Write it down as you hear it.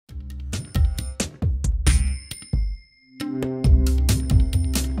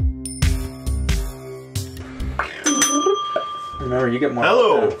Remember, you get more.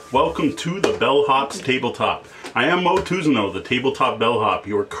 Hello, welcome to the Bellhop's Tabletop. I am Mo Tuzano, the Tabletop Bellhop,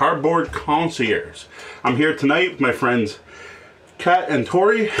 your cardboard concierge. I'm here tonight with my friends Kat and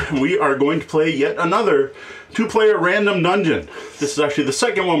Tori. We are going to play yet another two-player random dungeon. This is actually the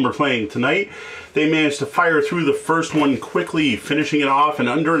second one we're playing tonight. They managed to fire through the first one quickly, finishing it off in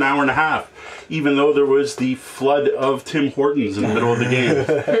under an hour and a half, even though there was the flood of Tim Hortons in the middle of the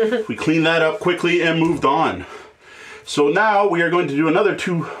game. We cleaned that up quickly and moved on. So now we are going to do another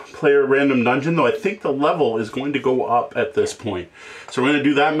two-player random dungeon, though I think the level is going to go up at this point. So we're going to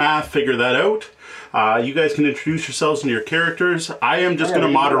do that math, figure that out. You guys can introduce yourselves and your characters. I am just going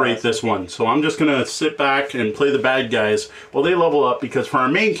to moderate this one. So I'm just going to sit back and play the bad guys while they level up, because for our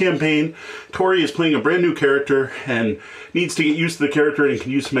main campaign, Tori is playing a brand new character and needs to get used to the character and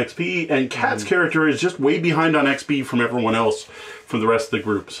can use some XP. And Kat's character is just way behind on XP from everyone else from the rest of the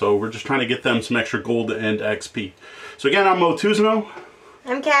group. So we're just trying to get them some extra gold and XP. So again, I'm Mo Tuzano.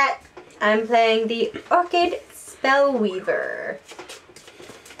 I'm Kat. I'm playing the Orchid Spellweaver.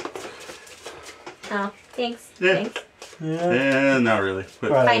 Oh, thanks. Yeah. Thanks. Yeah, not really. But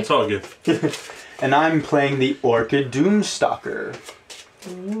Fine. it's all good. And I'm playing the Orchid Doomstalker.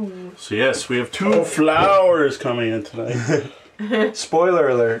 Ooh. So yes, we have two flowers coming in tonight. Spoiler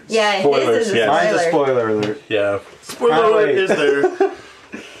alert. Yeah, Spoilers. his is a Yeah. Mine's a spoiler. spoiler alert. Yeah. Spoiler alert is there.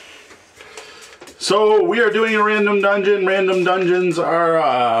 So we are doing a random dungeon. Random dungeons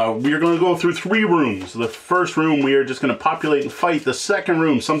are, we are going to go through 3 rooms. The first room we are just going to populate and fight. The second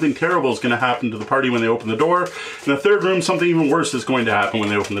room, something terrible is going to happen to the party when they open the door. And the third room, something even worse is going to happen when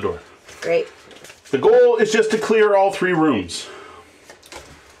they open the door. Great. The goal is just to clear all 3 rooms.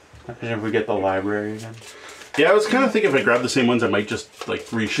 Imagine if we get the library again. Yeah, I was kind of thinking if I grabbed the same ones, I might just like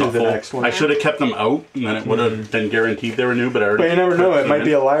reshuffle. Do the next one. I should have kept them out, and then it would have been guaranteed they were new. But I already. But you never know, it might in.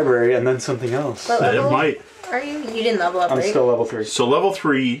 be a library and then something else. What It level might. are you? You didn't level up, I'm right? still level 3. So level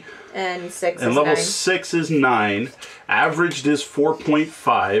 3 And 6 and is level 9. 6 is 9. Averaged is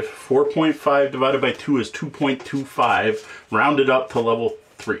 4.5. 4.5 divided by 2 is 2.25. Rounded up to level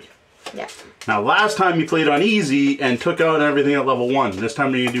 3. Yeah. Now, last time you played on easy and took out everything at level 1. This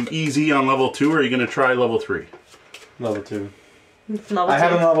time, are you going to do easy on level 2, or are you going to try level 3? Level 2. Level 2. I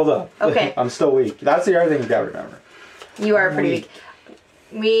haven't leveled up. Okay. I'm still weak. That's the other thing you gotta remember. You are pretty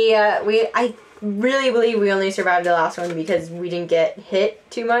weak. I really believe we only survived the last one because we didn't get hit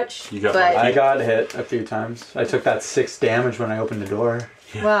too much. You got but lucky. I got hit a few times. I took that 6 damage when I opened the door.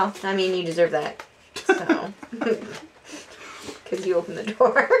 Yeah. Well, I mean, you deserve that. So, because you opened the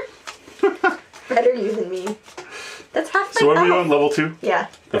door. Better you than me. That's half my So what are we health. on level 2? Yeah.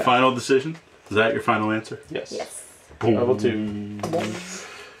 The final decision? Is that your final answer? Yes. Yes. Boom. Level 2.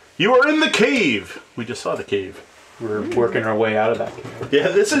 You are in the cave. We just saw the cave. We're working our way out of that cave. Yeah,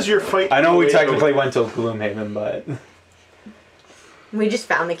 this is your fight. I know we way technically out. went to Gloomhaven, but We just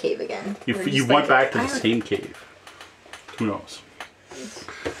found the cave again. You We're you just went like, back to I the don't- same cave. Who knows?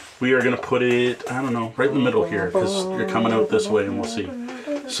 We are going to put it, I don't know, right in the middle here, because you're coming out this way and we'll see.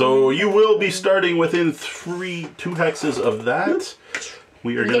 So you will be starting within 2 hexes of that.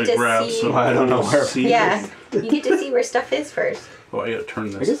 We are You going get to to grab see- some. I don't know where- seeds. Yeah. You get to see where stuff is first. Oh, I got to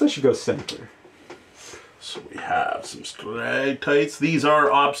turn I this. guess I should go center. So we have some stalactites. These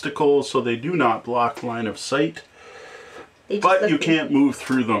are obstacles, so they do not block line of sight. They just But look- you can't move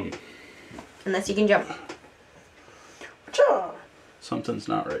through them. Unless you can jump. Something's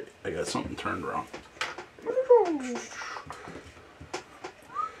not right. I got something turned wrong.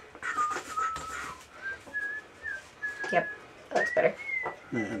 Yep. That looks better.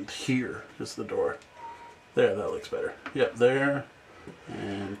 And here is the door. There, that looks better. Yep, there.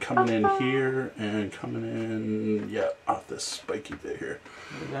 And coming in here, and coming in, yeah, off this spiky bit here.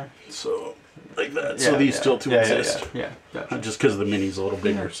 So, like that. So these still two exist. Yeah. Gotcha. Just because the mini's a little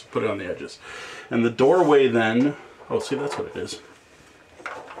bigger, so put it on the edges. And the doorway then, oh, see, that's what it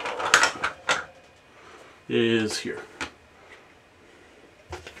is here.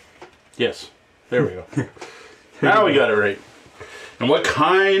 Yes, there we go. Now we got it right. And what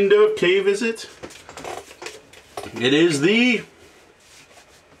kind of cave is it? It is the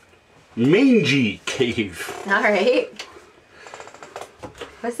Mangy cave. Alright.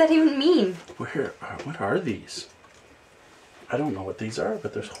 What does that even mean? What are these? I don't know what these are,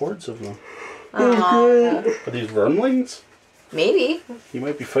 but there's hordes of them. Are Are these vermlings? maybe. You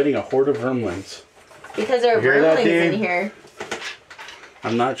might be fighting a horde of vermlings. Because there are You hear that, vermlings in dude? here.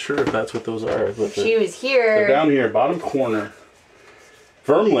 I'm not sure if that's what those are. But She was they're here. down here, bottom corner.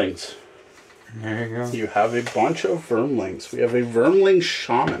 Vermlings. There you go. You have a bunch of vermlings. We have a vermling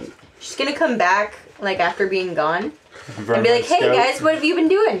shaman. She's gonna come back, like, after being gone. And be Vermin like, hey scout. guys, what have you been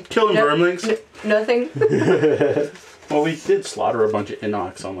doing? Killing vermlings. Nothing. Well, we did slaughter a bunch of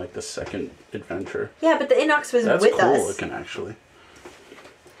Inox on like the second adventure. Yeah, but the Inox was That's with cool us. looking, actually.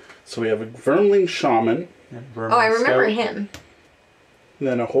 So we have a Vermling Shaman. Oh, I remember him. And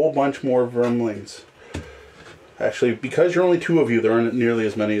then a whole bunch more Vermlings. Actually, because you're only 2 of you, there aren't nearly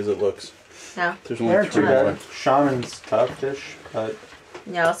as many as it looks. No. There's They're only 3 too more. bad. Shaman's tough-ish, but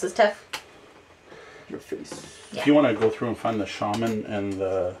Yeah, this is tough. your face. If you want to go through and find the Shaman and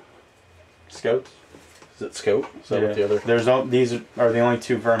the... Scouts? Is it Scout? Is that what the other... These are the only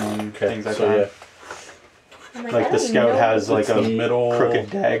 2 vermin things I found. yeah. I'm Like the scout has like It's a the middle... crooked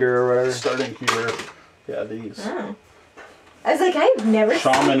dagger or whatever. Starting here. Yeah, these. Oh. I was like, I've never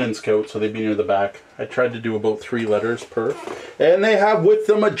Shaman and Scout, so they'd be near the back. I tried to do about 3 letters per. And they have with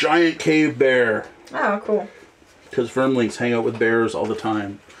them a giant cave bear. Oh, cool. Because Vermlings hang out with bears all the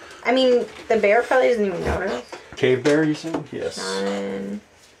time. I mean, the bear probably doesn't even notice. Cave bear, you said? Yes.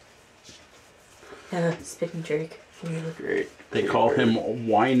 Spitting jerk. Great. They call him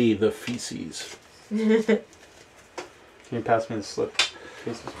Whiny the Feces. Can you pass me the slip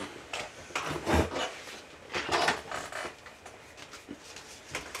cases?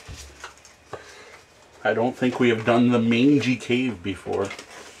 I don't think we have done the Mangy cave before.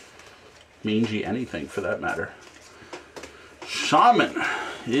 Mangy anything, for that matter. Shaman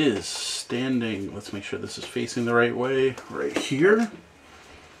is standing, let's make sure this is facing the right way, right here.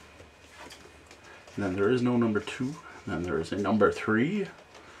 And then there is no number 2. And then there is a number 3.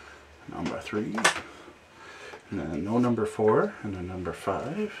 Number 3. And then no number 4. And then number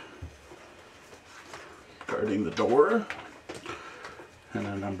 5. Guarding the door. And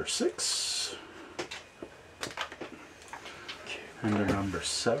then number 6. And a number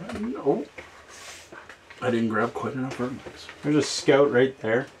 7. Oh, I didn't grab quite enough vermins. There's a scout right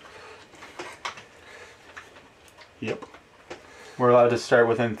there. Yep. We're allowed to start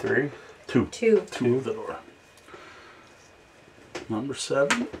within 3. 2. 2. 2 of the door. Number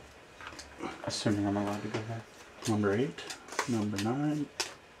 7. Assuming I'm allowed to go there. Number 8. Number 9.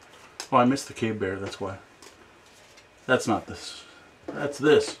 Oh, I missed the cave bear, that's why. That's not this. That's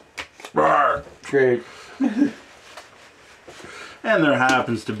this. Rawr! Great. And there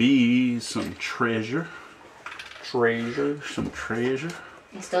happens to be some treasure. Treasure. Some treasure.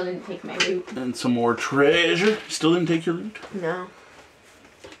 I still didn't take my loot. And some more treasure. Still didn't take your loot. No.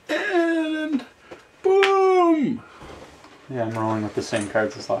 And boom! Yeah, I'm rolling with the same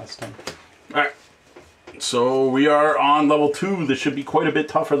cards as last time. Alright. So we are on level 2. This should be quite a bit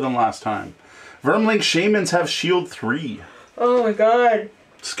tougher than last time. Vermling Shamans have shield 3. Oh my god.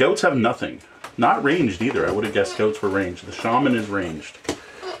 Scouts have nothing. Not ranged either. I would have guessed Scouts were ranged. The Shaman is ranged.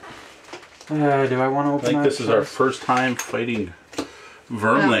 Do I want to I open think that this is our chest? first time fighting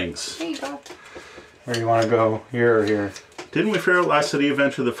Vermlings. There you go. Or you want to go here or here? Didn't we figure out last city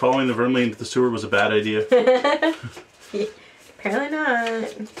adventure that following the Vermling into the sewer was a bad idea? Apparently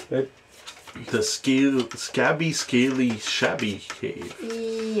not. The scabby, scaly, shabby cave.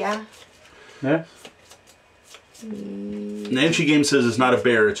 Yeah. Yeah. Nancy Game says it's not a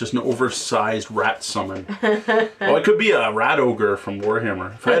bear, it's just an oversized rat summon. Well, it could be a rat ogre from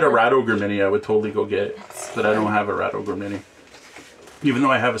Warhammer. If I had a rat ogre mini, I would totally go get it. But I don't have a rat ogre mini. Even though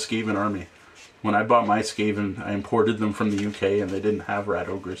I have a Skaven army. When I bought my Skaven, I imported them from the UK and they didn't have rat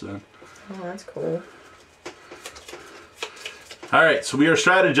ogres then. Oh, that's cool. Alright, so we are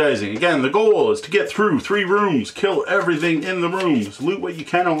strategizing. Again, the goal is to get through 3 rooms, kill everything in the rooms, loot what you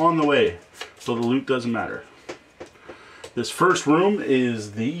can along the way, so the loot doesn't matter. This first room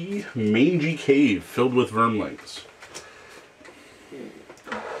is the Mangy Cave, filled with Vermlings.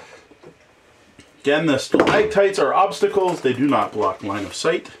 Again, the stalactites are obstacles. They do not block line of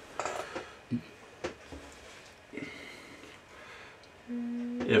sight.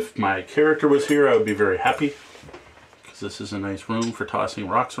 If my character was here, I would be very happy. Because this is a nice room for tossing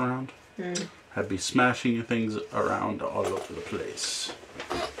rocks around. I'd be smashing things around all over the place.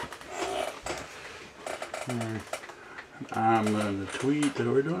 I'm going to tweet that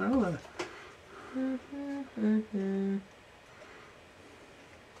we're doing all that.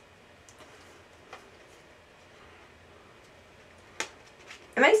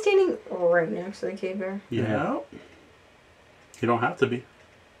 Am I standing right next to the cave bear? Yeah. You don't have to be.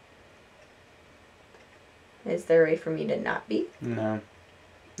 Is there a way for me to not be? No.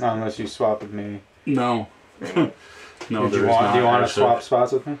 Not unless you swap with me. No. Right. No, Do there you is want, not. do you want to actually. swap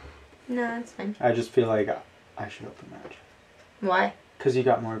spots with me? No, that's fine. I just feel like I should open match. Why? Because you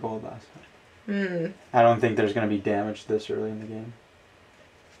got more gold last time. I don't think there's going to be damage this early in the game.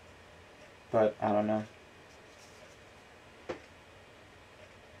 But I don't know.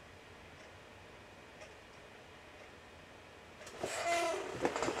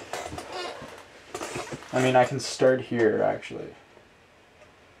 I mean, I can start here, actually.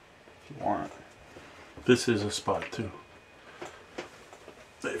 If you want. This is a spot, too.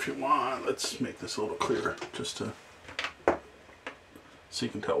 If you want, let's make this a little clearer, just to... so you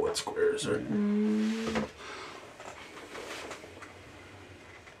can tell what squares are.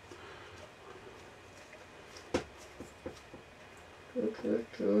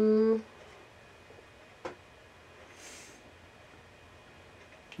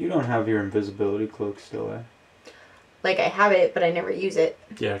 You don't have your invisibility cloak still, eh? Like, I have it, but I never use it.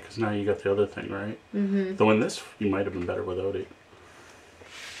 Yeah, because now you got the other thing, right? Mm-hmm. Though in this, you might have been better without it.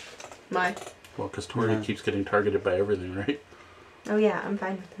 Why? Well, because Tori keeps getting targeted by everything, right? Oh yeah, I'm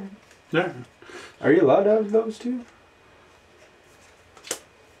fine with that. Yeah. Are you allowed to have those two?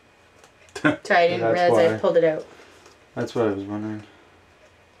 Sorry, I didn't That's realize I why. pulled it out. That's what I was wondering.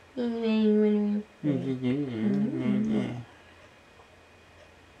 Oh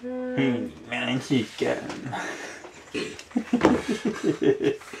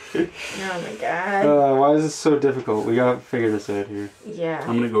my god. Why is this so difficult? We gotta figure this out here. Yeah.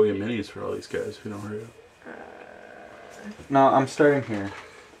 I'm going to go get minis for all these guys if you don't hurry up. No, I'm starting here.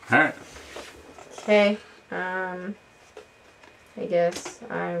 Alright. Okay. I guess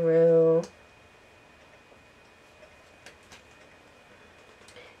I will.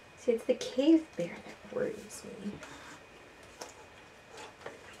 See, it's the cave bear that worries me.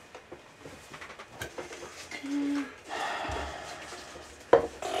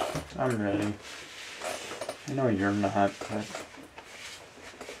 I'm ready. I know you're not, but...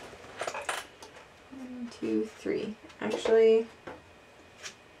 1, 2, 3. Actually,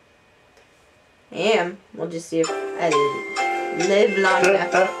 I am. We'll just see if I live long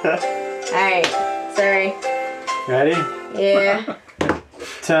enough. Alright, sorry. Ready? Yeah.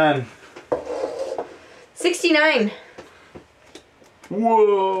 10. 69.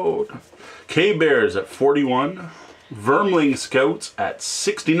 Whoa! K-Bears at 41. Vermling Scouts at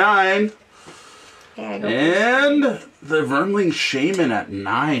 69. Yeah, I go And the Vermling Shaman at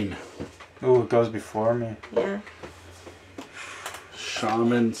 9. Oh, it goes before me. Yeah.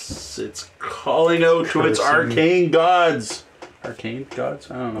 Shaman, it's calling out to its Cursing. arcane gods. Arcane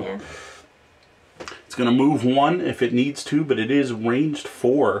gods? I don't know. Yeah. It's going to move 1 if it needs to, but it is ranged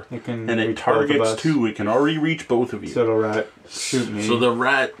 4. It can And it reach both of targets us. 2. It can already reach both of you. So it'll rat shoot me. So the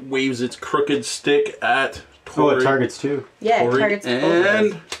rat waves its crooked stick at oh, Tori. it targets 2. Yeah, it Tori targets both of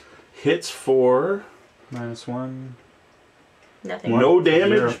and us. hits for -1. Nothing. no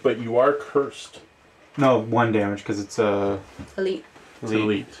damage, 0. but you are cursed. No, 1 damage because it's Elite. It's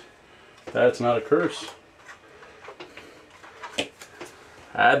elite. That's not a curse.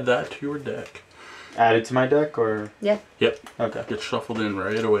 Add that to your deck. Add it to my deck, or... Yeah. Yep. Okay. Get shuffled in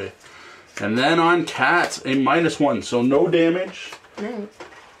right away. And then on cats, a -1. So no damage, Nice.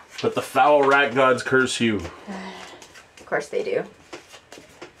 but the foul rat gods curse you. Of course they do.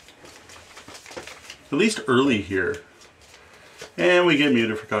 At least early here. And we get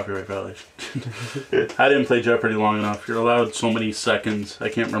muted for copyright violation. I didn't play Jeopardy long enough. You're allowed so many seconds. I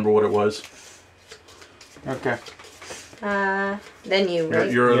can't remember what it was. Okay. Then you,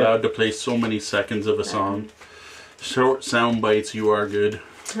 right? You're Yeah. allowed to play so many seconds of a song. Short sound bites, you are good.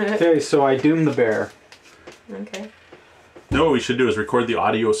 Okay, so I doom the bear. Okay. No, what we should do is record the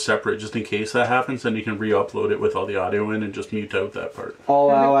audio separate just in case that happens, and you can re-upload it with all the audio in and just mute out that part.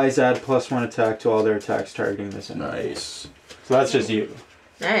 All allies add +1 attack to all their attacks targeting this enemy. Nice. So that's just you.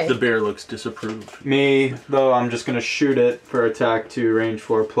 Alright. The bear looks disapproved. Me, though, I'm just going to shoot it for attack 2, range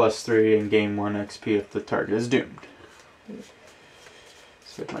 4, +3, and gain 1 XP if the target is doomed.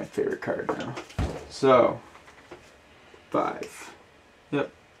 It's like my favorite card now. So, 5. Yep.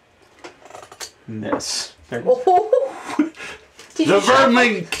 Miss. There- Did The you shuffle?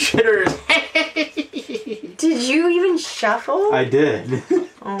 vermling chitters! Did you even shuffle? I did.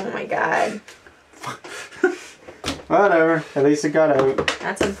 Oh my god. Whatever. At least it got out.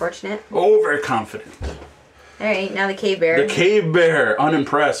 That's unfortunate. Overconfident. Alright, now the cave bear. The cave bear,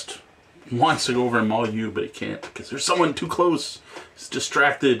 unimpressed, wants to go over and maul you, but he can't because there's someone too close. He's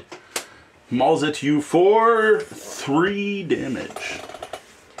distracted. Mauls at you for 3 damage.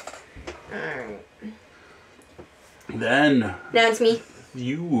 Alright. Then Now it's me.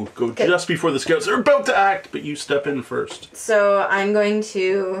 you go just before the scouts are about to act, but you step in first. So I'm going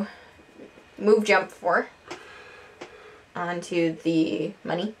to move jump 4 onto the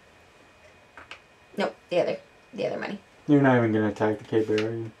money. Nope, the other money. You're not even going to attack the cave bear,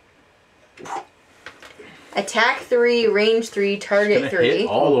 are you? Attack 3, range 3, target Gonna 3. hit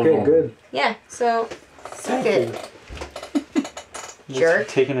all of Okay, them. good. Yeah, so suck it. Just Jerk.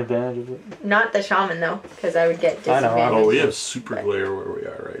 taking advantage of it. Not the shaman though, because I would get I know, disadvantage. Oh, we have super glare where we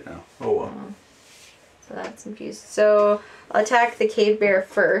are right now. Oh well. So that's infused. So I'll attack the cave bear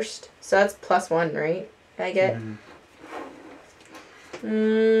first. So that's +1, right? I get.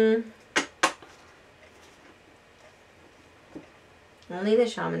 Only the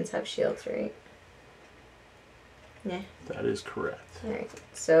shamans have shields, right? Yeah. That is correct. Alright.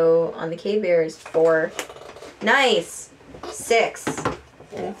 So on the cave bear is 4. Nice! 6.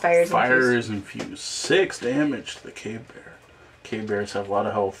 And fire is infused. 6 damage to the cave bear. Cave bears have a lot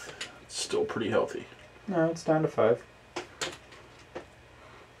of health. It's still pretty healthy. No, it's down to 5.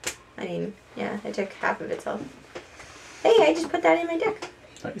 I mean, yeah, I took half of its health. Hey, I just put that in my deck.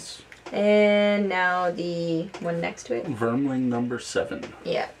 Nice. And now the one next to it. Vermling number 7.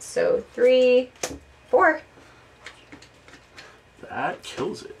 Yeah, so 3, 4. That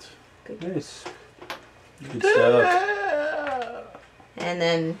kills it. Nice. Good stuff. And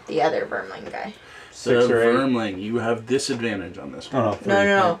then the other vermling guy. 6 The or 8. Vermling, you have disadvantage on this one. Oh, no.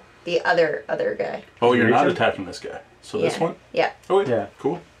 No. The other guy. Oh, you're not Reason? attacking this guy. So Yeah. this one? Yeah. Oh, wait. Yeah.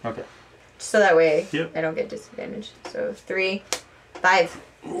 Cool. Okay. So that way Yep. I don't get disadvantage. So 3, 5.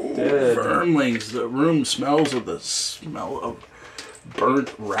 Ooh, Good. Vermlings. The room smells of the smell of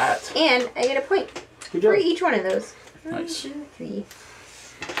burnt rat. And I get a point Good for job. each one of those. Nice. 1, 2,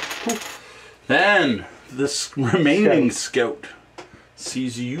 3. Then, this remaining scout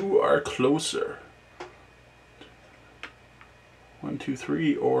sees you are closer. 1, 2,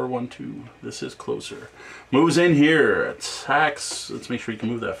 3, or 1, 2. This is closer. Moves in here. Attacks. Let's make sure you can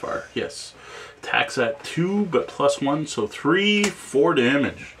move that far. Yes. Attacks at 2, but +1, so 3, 4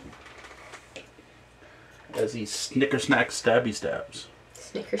 damage. As he snicker snack stabby stabs.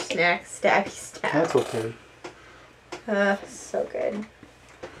 Snicker snack, stabby stab. That's okay. So good.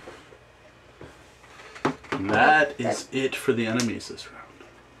 And that is it for the enemies this round.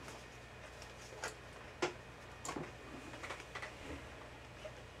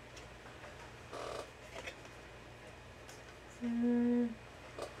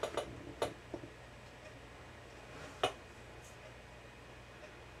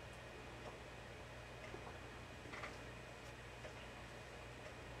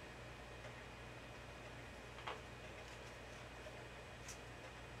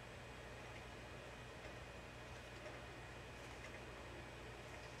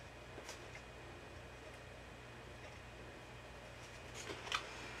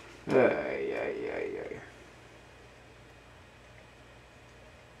 Ay.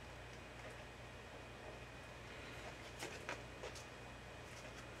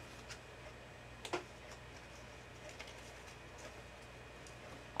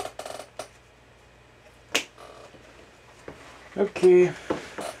 Okay.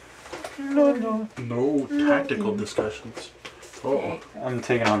 No. No tactical discussions. Oh, I'm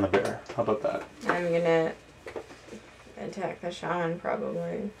taking on the bear. How about that? I'm gonna attack the shaman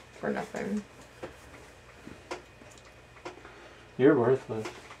probably for nothing. You're worthless.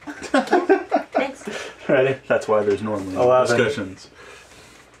 Thanks. Ready? that's why there's normally 11. discussions.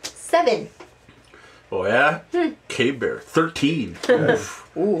 7. Oh yeah? Cave Bear, 13.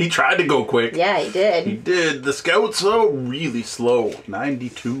 Oof. Ooh. He tried to go quick. Yeah, he did. He did. The scouts, though, really slow.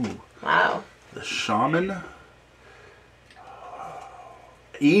 92. Wow. The shaman,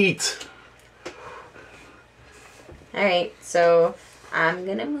 8. Alright, so I'm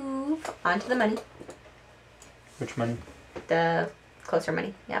gonna move onto the money. Which money? The closer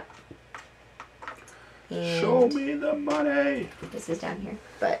money, yep. And Show me the money. this is down here,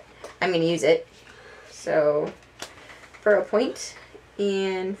 but I'm gonna use it. So for a point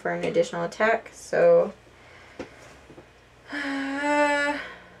and for an additional attack. So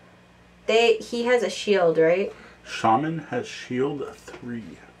he has a shield, right? Shaman has shield 3.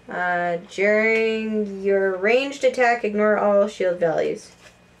 During your ranged attack, ignore all shield values.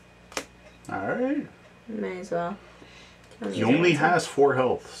 Alright. Might as well. He only has 4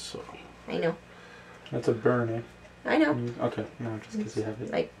 health, so. I know. That's a burn, eh? I know. Okay, no, just because you have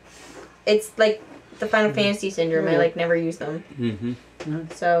it. Like, it's like the Final Fantasy syndrome. I like never use them. Mm-hmm.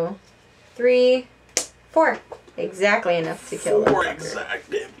 So, 3, 4, exactly enough to kill them. 4 exact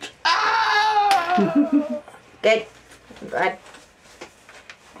damage. Ah! Good. I'm glad.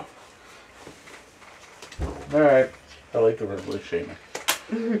 Alright. I like the verbally shaming.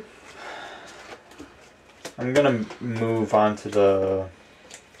 I'm gonna move on to the...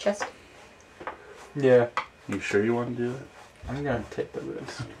 Chest. Yeah. You sure you want to do that? I'm gonna take the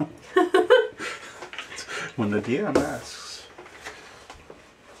risk. When the DM asks.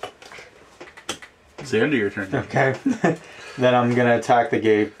 It's the end of your turn. Okay. Then I'm gonna attack the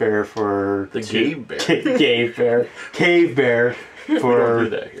cave bear for... The cave bear? Cave bear. Cave bear We don't do for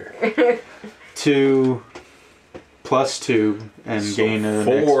that here. 2 + 2 and So gain an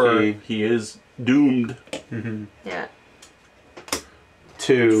 4, XP. he is doomed. Mm-hmm. Yeah.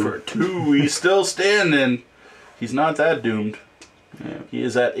 2. For 2, he's still standing. He's not that doomed. Yeah. He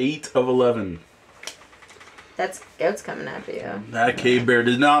is at 8 of 11. That Scout's coming after you. That cave bear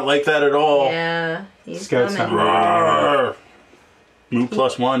did not like that at all. Yeah, he's Scout's coming. Roar. Move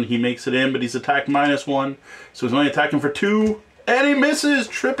 +1. He makes it in, but he's attack -1. So he's only attacking for 2. And he misses,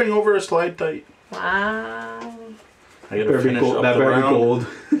 tripping over a slide tight. Wow. I gotta finish up that the very round. gold.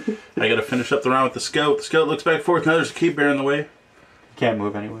 I gotta finish up the round with the scout. The scout looks back and forth. Now there's a cave bear in the way. Can't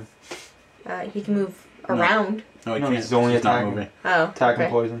move anyway. He can move around. No, he No, can't. he's only not attacking. moving. Oh, Attack okay.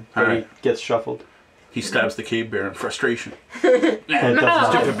 and poison. All But right. he gets shuffled. He stabs the cave bear in frustration. It does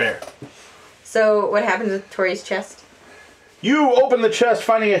not. Stupid bear. So what happens with Tori's chest? You open the chest,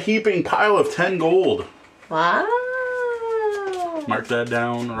 finding a heaping pile of 10 gold. Wow. Mark that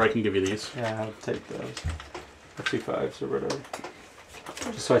down, or I can give you these. Yeah, I'll take those. Or 2 5s or whatever.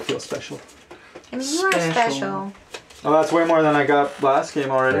 Just so I feel special. I mean, you are special. Oh, that's way more than I got last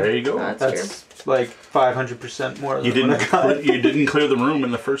game already. There you go. Oh, that's That's like 500% more than You what I got. didn't. You didn't clear the room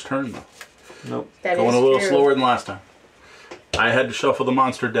in the first turn though. Nope. That Going is a little true. slower than last time. I had to shuffle the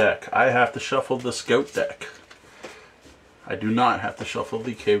monster deck. I have to shuffle the scout deck. I do not have to shuffle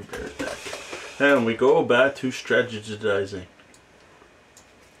the cave bear deck. And we go back to strategizing.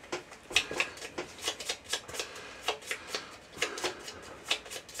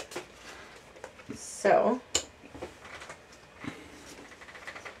 So.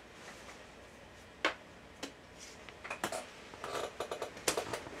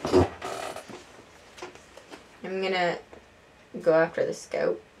 I'm gonna go after the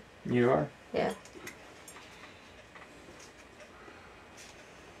scout. You are? Yeah.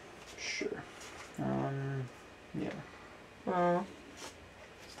 Sure. Yeah. Well.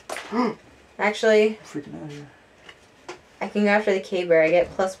 Actually, Freaking out of here. I can go after the cave bear. I get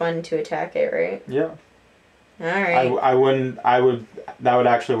 +1 to attack it, right? Yeah. Alright. I wouldn't, that would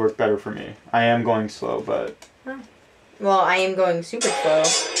actually work better for me. I am going slow, but. Well, I am going super slow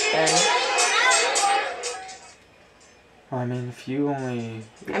then. I mean, if you only.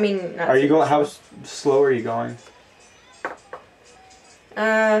 I mean, not Are you super going, how slow. slow are you going?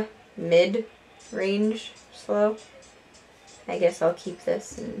 Mid-range slow. I guess I'll keep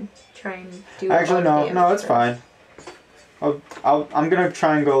this and try and do Actually, all the no, damage no, it's first. fine. I'm gonna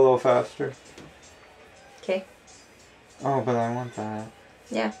try and go a little faster. Okay. Oh, but I want that.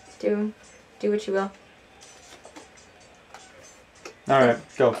 Yeah, do what you will. Alright,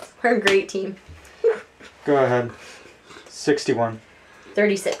 go. We're a great team. Go ahead. 61.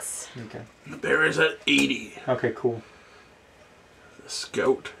 36. Okay. The bear is at 80. Okay, cool. The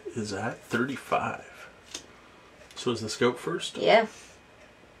scout is at 35. So is the scout first? Yeah.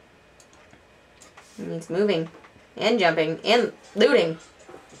 It means moving. And jumping. And looting.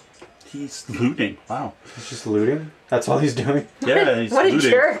 He's looting. Wow. He's just looting? That's all he's doing? Yeah, he's What a looting.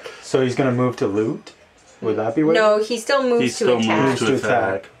 jerk. So he's gonna move to loot? Would that be what? No, he still moves He to still attack. moves to To attack.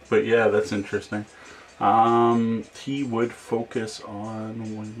 attack. But yeah, that's interesting. He would focus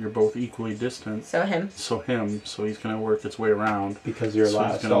on when you're both equally distant. So him. So him. So he's going to work its way around. Because you're so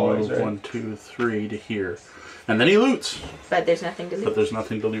last he's going always, to move right? 1, 2, 3 to here. And then he loots. But there's nothing to But loot. there's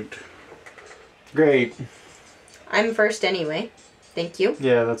nothing to loot. Great. I'm first anyway. Thank you.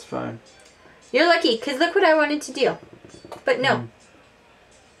 Yeah, that's fine. You're lucky, because look what I wanted to deal. But no.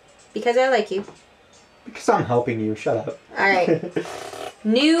 Because I like you. Because I'm helping you. Shut up. Alright.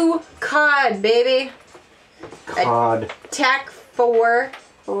 New COD, baby. God. Attack 4,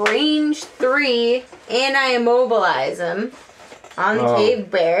 range 3, and I immobilize him on the Oh.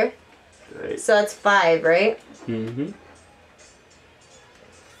 cave bear. Great. So that's 5, right? Mm-hmm.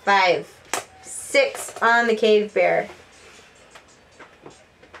 5. 6 on the cave bear.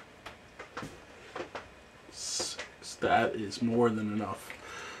 6. That is more than enough.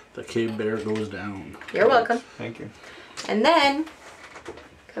 The cave bear goes down. You're welcome. Thank you. And then,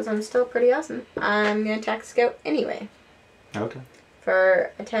 because I'm still pretty awesome, I'm going to attack Scout anyway. Okay.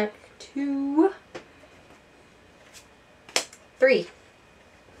 For attack 2, 3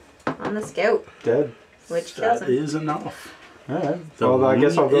 on the Scout, Dead. which kills That him. is enough. Alright. The Well, I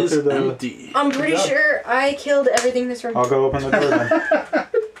guess I'll room go is through the. empty. I'm pretty Good job. sure I killed everything in this room. I'll go open the door then.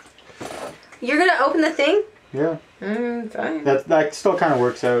 You're going to open the thing? Yeah. Fine. That still kind of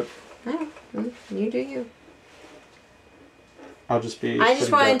works out. Yeah, you do you. I'll just be. I just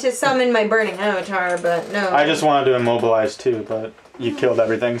sitting wanted back. to summon my burning avatar, but no. I just wanted to immobilize too, but you killed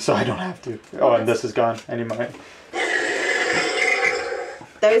everything, so I don't have to. Oh, and this is gone. I need mine.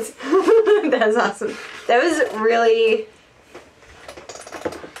 That was that was awesome. That was really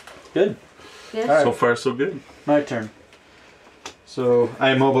Good. yeah. Alright. So far, so good. My turn. So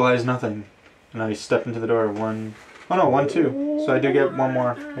I immobilize nothing. And I step into the door. 1. Oh no, 1, 2. So I do get one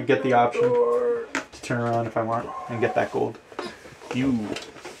more. I get the option to turn around if I want and get that gold. You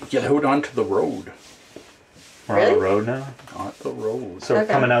get out onto the road. We're on Really? the road now. On the road. So we're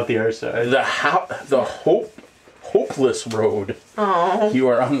Okay. coming out the other side. The hopeless road. Oh, You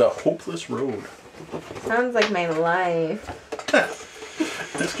are on the hopeless road. sounds like my life.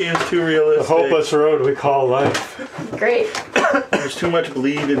 This game's too realistic. The hopeless road we call life. Great. There's too much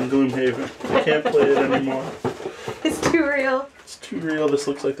bleed in Gloomhaven. I can't play it anymore. It's too real. It's too real. This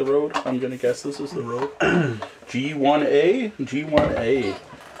looks like the road. I'm gonna guess this is the road. G1A. G1A.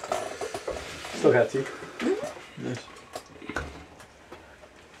 Still got 2.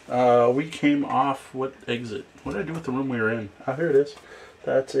 We came off what exit? What did I do with the room we were in? Oh, here it is.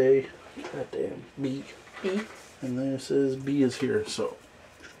 That's a goddamn B. B. And this is B is here, so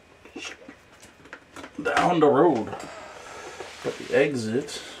down the road. But the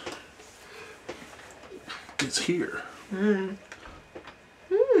exit is here. Yeah.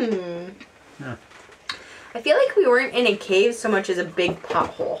 I feel like we weren't in a cave so much as a big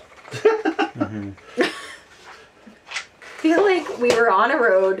pothole. I feel like we were on a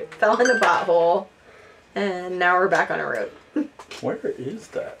road, fell in a pothole, and now we're back on a road. Where is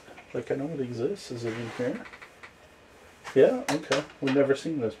that? Like, I know it exists. Is it in here? Yeah, okay. We've never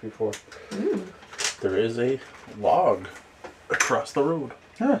seen this before. There is a log across the road.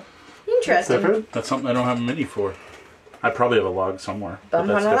 Yeah. Interesting. Different. That's something I don't have a mini for. I probably have a log somewhere. But Bum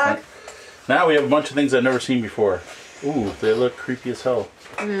that's on a log. different. Now we have a bunch of things I've never seen before. Ooh, they look creepy as hell.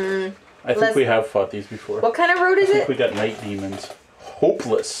 I think Let's- we have fought these before. What kind of road I is think we it? got night demons.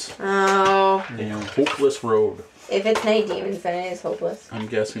 Hopeless. Oh, A hopeless road. if it's night demons, then it is hopeless. I'm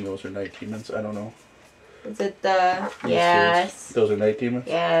guessing those are night demons. I don't know. Is it the... These Yes. dudes. Those are night demons?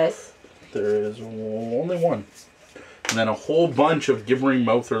 Yes. There is only one. And then a whole bunch of gibbering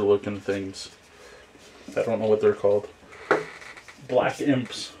mouther looking things. I don't know what they're called. Black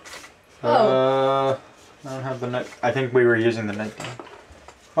imps. Oh. I don't have the night. I think we were using the night demon.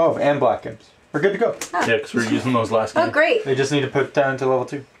 Oh, and black imps. We're good to go. Yeah, because we were using those last Oh, game. great. They just need to put down to level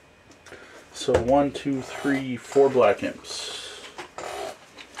 2. So 1, 2, 3, 4 black imps.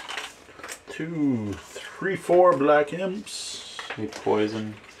 2, 3, 4 black imps. Need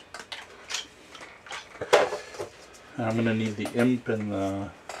poison. And I'm gonna need the imp and the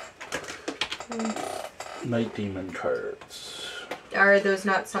night demon cards. Are those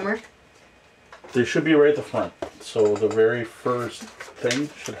not somewhere? They should be right at the front. So the very first thing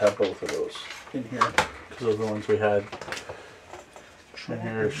should have both of those in here. Because those are the ones we had. And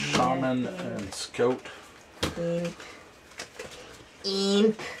here's Shaman and Scout. Imp.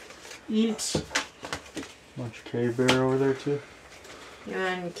 Imp. Imps. Bunch of cave bear over there too.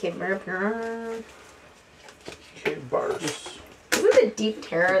 And Kid Burp. Cave bars. Wasn't the Deep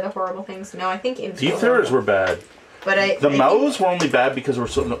Terror the horrible things? No, I think Imps. Deep Terrors were bad. But I The think- mouths were only bad because there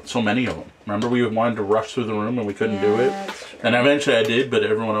were so many of them. Remember we wanted to rush through the room and we couldn't do it? Yeah, that's true. And eventually I did, but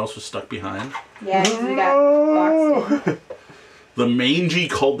everyone else was stuck behind. Yeah, 'cause we got boxed in. The Mangy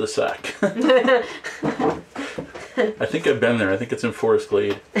cul-de-sac. I think I've been there. I think it's in Forest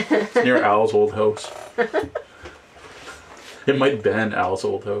Glade. It's near Al's old house. It might have been Al's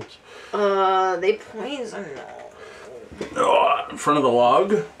old house. They poison. Oh, in front of the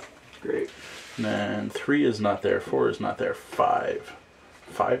log. Great. And then 3 is not there. 4 is not there. 5.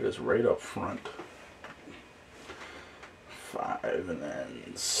 5 is right up front. 5 and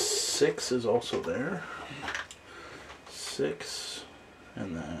then 6 is also there. 6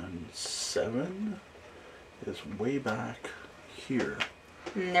 and then 7 is way back here.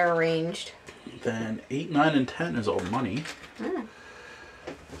 And they're ranged. Then 8, 9, and 10 is all money.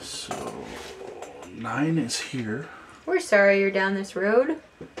 So 9 is here. We're sorry you're down this road.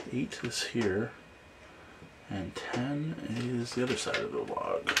 8 is here. And 10 is the other side of the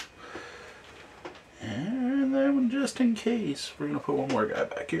log. And then just in case, we're going to put one more guy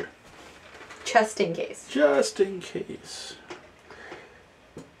back here. Just in case. Just in case.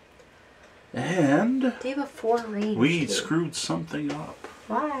 And They have a 4 range. we too. screwed something up.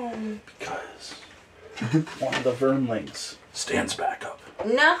 Why? Because one of the vermlings stands back up.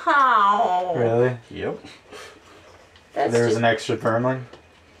 No. Really? Yep. That's There's just, an extra vermling?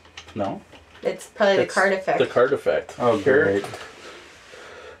 No. it's probably It's the card effect. The card effect. Oh, Here, great.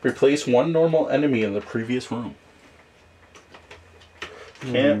 replace one normal enemy in the previous room.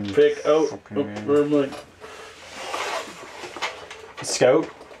 Can't pick out a fucking- vermling. Scout?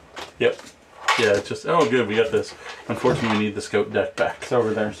 Yep. Yeah, it's just, oh good, we got this. Unfortunately, we need the scout deck back. It's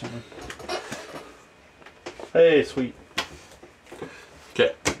over there somewhere. Hey, sweet.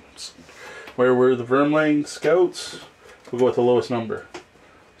 Okay. Where were the vermling scouts? We'll go with the lowest number.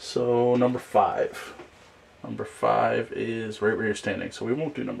 So number 5. Number 5 is right where you're standing, so we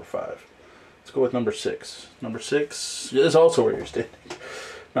won't do number 5. Let's go with number 6. Number 6 is also where you're standing.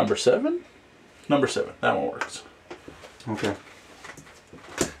 Number 7? Number 7. That one works. Okay.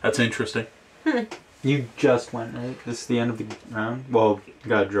 That's interesting. You just went, right? This is the end of the round? Well, you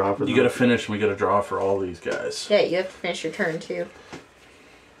gotta draw for You gotta finish and we gotta draw for all these guys. Yeah, you have to finish your turn too.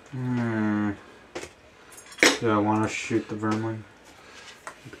 Do I want to shoot the vermin?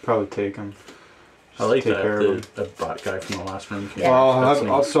 I could probably take him. I like take care of that. The bot guy from the last room came. Yeah.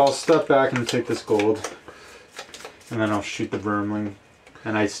 Well, so I'll step back and take this gold. And then I'll shoot the vermin.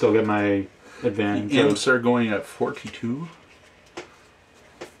 And I still get my advantage. The imps are going at 42.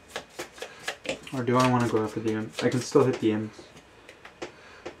 Or do I want to go after the imps? I can still hit the imps.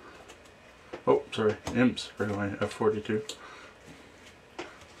 Oh, sorry. Imps are going at 42.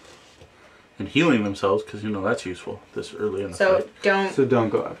 And healing themselves, because you know that's useful this early in the fight. So don't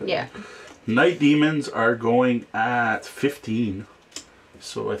go after them. Yeah. Night demons are going at 15.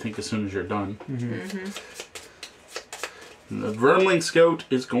 So I think as soon as you're done. And the Vermling Scout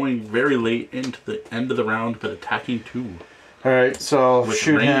is going very late into the end of the round, but attacking 2. Alright, so with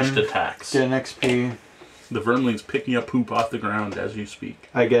shoot ranged him. attacks. Get an XP. The Vermling's picking up poop off the ground as you speak.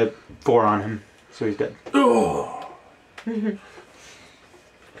 I get 4 on him. So he's dead. Oh!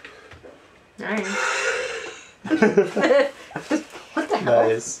 Alright. What the hell?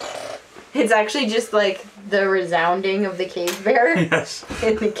 Nice. It's actually just like the resounding of the cave bear Yes.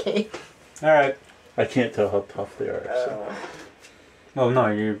 in the cave. Alright. I can't tell how tough they are. So. Well, no,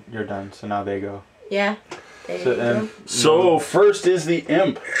 you're done. So now they go. Yeah. There So, you go. So first is the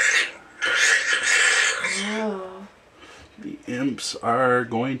imp. Oh. The imps are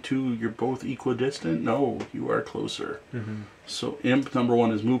going to, you're both equidistant? No, you are closer. So imp number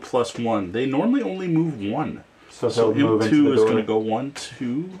 1 is move +1. They normally only move 1. So So he'll move imp into 2 the is door. going to go 1,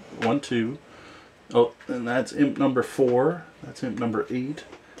 2, 1, 2. Oh, and that's imp number 4. That's imp number 8.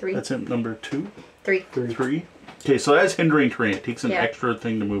 3. That's imp number 2. 3. 3. Okay, so that's hindering terrain. It takes an Yeah. extra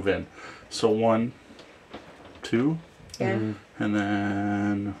thing to move in. So 1, 2. Yeah. And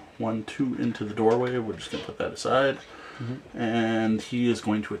then 1, 2 into the doorway. We're just going to put that aside. And he is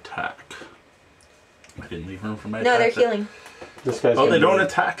going to attack. I didn't leave room for my No, they're attack. healing. This guy's Oh, they gonna don't be-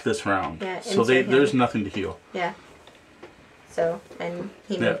 attack this round. Yeah, so imps are there's healing. nothing to heal. Yeah. So, and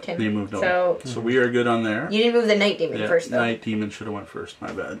he Yeah, moved him. they moved on. So, So we are good on there. you didn't move the night demon Yeah, first, though. Night Demon should have went first.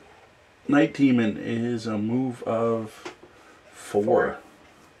 My bad. Night Demon is a move of 4.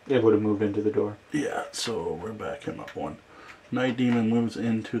 It would have moved into the door. Yeah, so we're back him up 1. Night Demon moves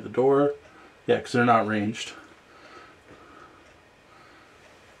into the door. Yeah, because they're not ranged.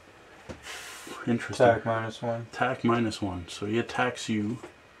 Interesting. Attack -1. Attack -1. So he attacks you.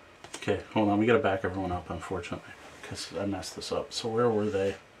 Okay, hold on. We got to back everyone up, unfortunately, because I messed this up. So where were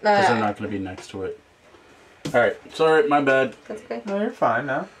they? Because they're not going to be next to it. Alright, sorry, my bad. That's okay. No, you're fine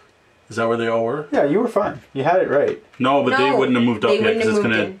now. Is that where they all were? Yeah, you were fine. You had it right. No, but they No, wouldn't have moved up they yet wouldn't because it's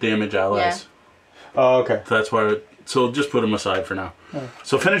have going to moved in. damage allies. Oh, okay. So that's why. So just put them aside for now. Oh.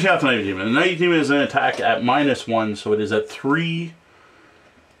 So finishing out the Night Demon. The Night Demon is an attack at -1, so it is at 3.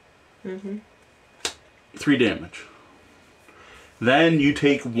 3 damage. Then you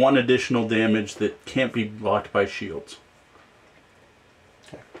take 1 additional damage that can't be blocked by shields.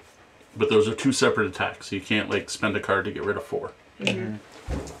 Okay. But those are 2 separate attacks, so you can't like spend a card to get rid of 4. And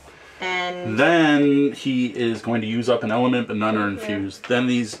Then he is going to use up an element, but none are infused. Then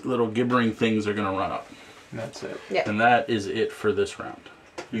these little gibbering things are going to run up. That's it. yeah. And that is it for this round.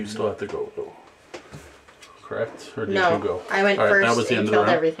 You still have to go though. Correct? Or did you No, go? I went All right, first that was the and end of the killed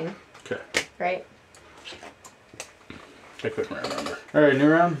round? everything. Okay. Right? I couldn't remember. Alright, new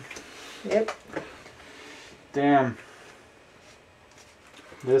round. Yep. Damn.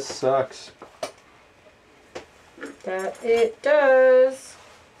 This sucks. That it does.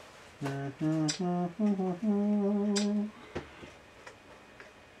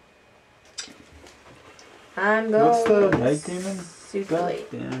 I'm going. What's the Night Demon? Super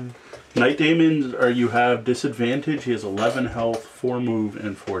late. Damn. Night Demons are you have disadvantage. He has 11 health, 4 move,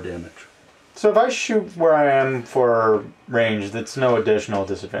 and 4 damage. So if I shoot where I am for range, that's no additional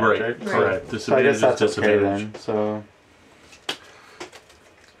disadvantage, right? Right. Correct. So I Disadvantage guess that's is okay disadvantage. then. So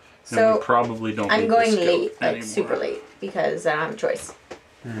And So we probably don't. I'm need going the scout late, like anymore. super late, because I don't have a choice.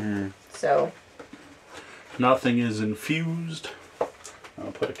 So Nothing is infused.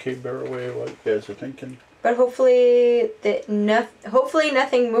 I'll put a cave bear away while you guys are thinking. but hopefully hopefully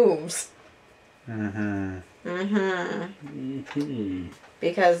nothing moves.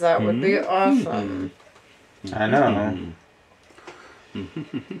 Because that would be awesome. I know.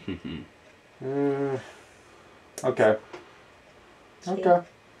 Okay. Okay.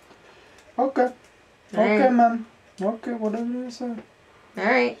 Okay. All Okay, right. man. Okay, whatever you say.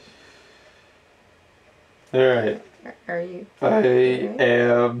 Alright. Alright. Are you? I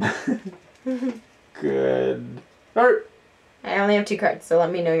am good. Alright. I only have 2 cards, so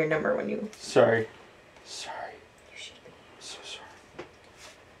let me know your number when you. Sorry. You should be. So sorry.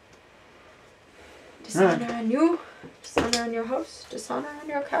 Dishonor on you. Dishonor on your house. Dishonor on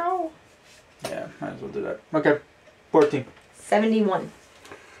your cow. Yeah, might as well do that. Okay. 14. 71.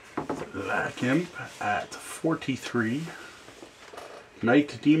 Black Imp at 43.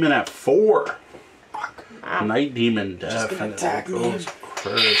 Night Demon at 4. Wow. Night Demon Just gonna definitely attack me. goes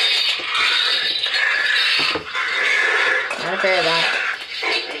first. Not fair of that.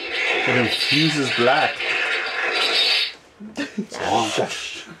 It infuses black.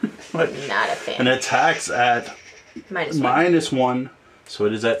 Not a fan. And attacks at -1. -1, so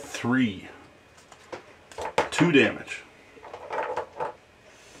it is at 3. 2 damage.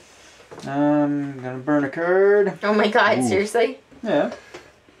 I'm gonna burn a card. Oh my god, Ooh. seriously? Yeah.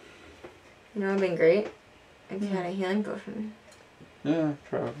 You know, it'd been great. I could have had a healing potion. Yeah,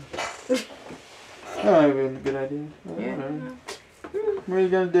 probably. That might have been a good idea. Yeah. What are you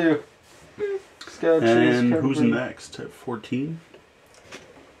gonna do? Just gotta choose And card who's break. next at 14?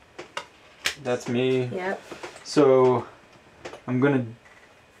 That's me. Yep. So, I'm gonna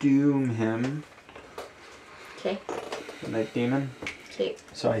doom him, Okay. the Night Demon. Okay.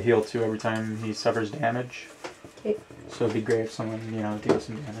 So I heal 2 every time he suffers damage. Okay. So it'd be great if someone, deals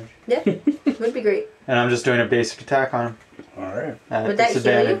some damage. Yeah. Would be great. And I'm just doing a basic attack on him. Alright. At Would that heal you?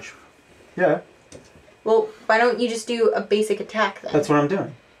 disadvantage. Yeah, Well, why don't you just do a basic attack then? that's what I'm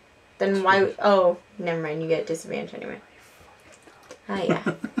doing. Then why? Oh, never mind. You get disadvantage anyway. Ah, yeah.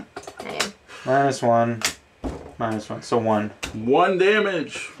 I am. -1. -1. So 1. 1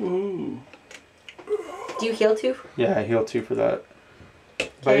 damage. Woohoo. Do you heal 2? Yeah, I heal 2 for that.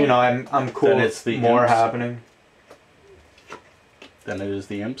 But Okay. I'm cool. Then With it's the more imps. happening. Then it is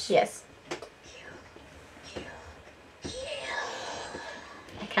the imps. Yes.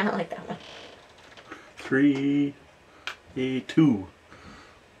 I kind of like that one. 3, 2.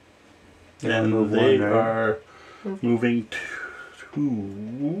 Yeah, And move they 1, right? are moving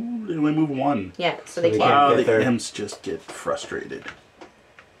 2. They only move 1. Yeah, so So they they can't. Wow, get the there. imps just get frustrated.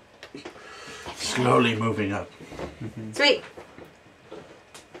 Slowly moving up. Sweet.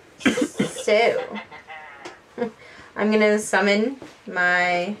 So, I'm gonna summon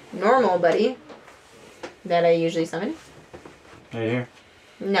my normal buddy that I usually summon. Right here.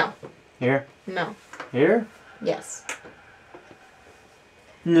 No. Here. No. Here. Yes.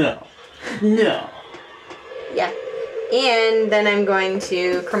 No. No. Yeah. And then I'm going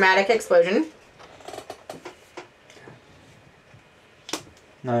to Chromatic Explosion.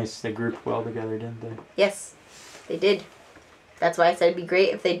 Nice. They grouped well together, didn't they? Yes, they did. That's why I said it'd be great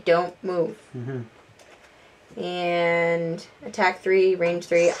if they don't move. Mm-hmm. And attack 3, range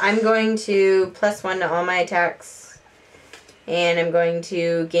 3. I'm going to +1 to all my attacks. And I'm going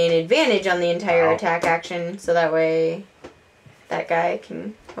to gain advantage on the entire Wow. attack action, so that way that guy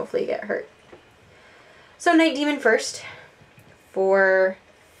can hopefully get hurt. So Night Demon first. For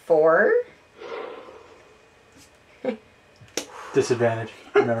 4. Disadvantage.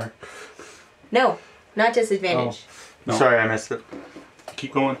 Remember. No, not disadvantage. No. Sorry, I missed it.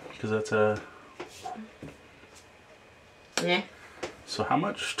 Keep going, because that's a... Yeah. So how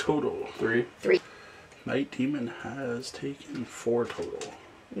much total? 3. 3. Night Demon has taken 4 total.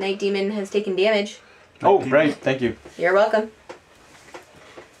 Night Demon has taken damage. Oh, Demon. right. Thank you. You're welcome.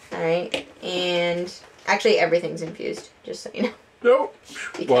 Alright, and actually everything's infused, just so you know. Nope.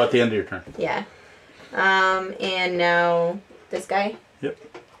 Well, at the end of your turn. Yeah. And now this guy Yep.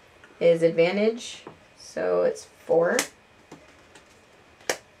 is advantage, so it's 4.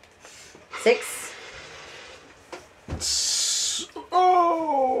 6.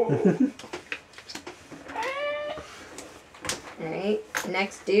 Oh! Alright,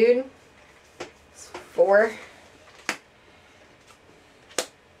 next dude. It's 4.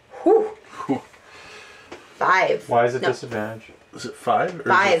 Whew. 5. Why is it No. disadvantage? Is it 5 or is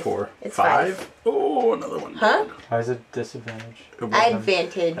 5. it 4? It's 5? Oh, another one. Huh? Why is it disadvantage?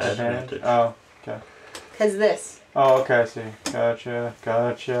 Advantage. Advantage. Oh, okay. Because this. Oh, okay. I see. Gotcha.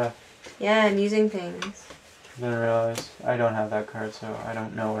 Gotcha. Yeah, I'm using things. Didn't realize. I don't have that card, so I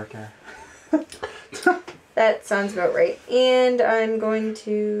don't know or care. That sounds about right. And I'm going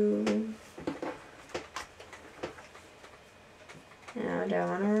to... Now, do I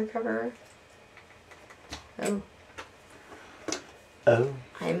want to recover? Oh, Oh.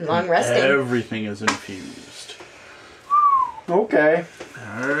 I'm long resting. Everything is infused. Okay.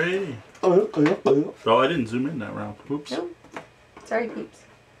 Alrighty. Oh, I didn't zoom in that round. Oops. No. Sorry, peeps.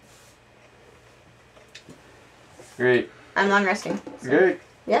 Great. I'm long resting. So. Great.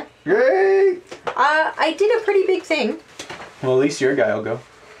 Yeah. Great. I did a pretty big thing. Well, at least your guy will go.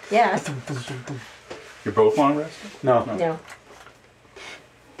 Yeah. You're both long resting? No. No.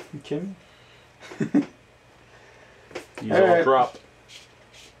 You kidding? These all drop.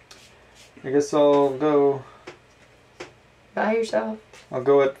 I guess I'll go. By yourself. I'll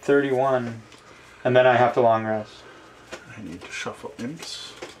go at 31, and then I have to long rest. I need to shuffle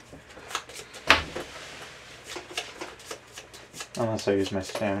imps. Unless I use my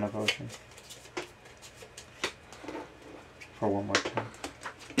stamina potion. For one more time.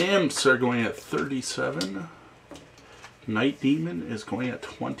 Imps are going at 37. Night Demon is going at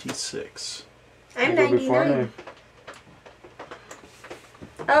 26. I'm Go before 99. me.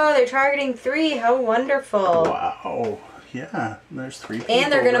 Oh, they're targeting 3. How wonderful. Wow. Yeah, there's 3 people.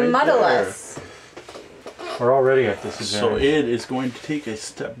 And they're going to muddle there. us. We're already at disadvantage. So it is going to take a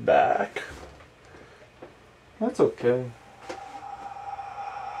step back. That's okay.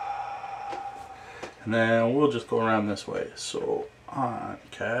 And then we'll just go around this way. So on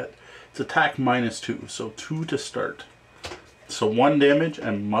Cat, it's attack -2. So 2 to start. So 1 damage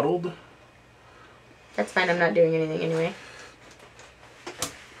and muddled. That's fine. I'm not doing anything anyway.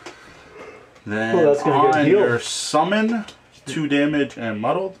 Then Well, that's gonna get on healed. your summon, 2 damage and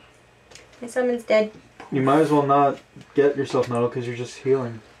muddled. My summon's dead. You might as well not get yourself muddled because you're just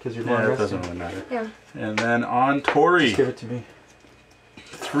healing. Because you're Yeah, long it resting. doesn't really matter. Yeah. And then on Tori, Just give it to me.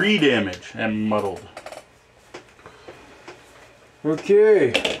 3 damage and muddled.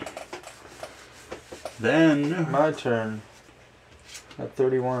 Okay. Then My turn. At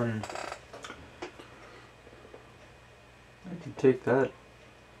 31. I can take that.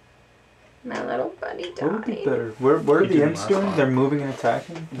 My little buddy What would be died. better? What are You the did imps last doing? time. They're moving and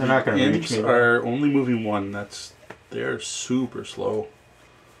attacking? They're not going to reach imps me. are only moving 1. They're super slow.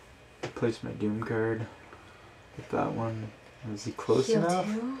 Place my Doom card. Get that one. Is he close Heal enough?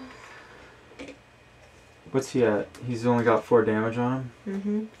 2. What's he at? He's only got 4 damage on him?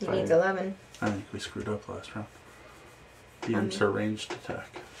 Mm-hmm. He Fine. needs 11. I think we screwed up last round. The imps are ranged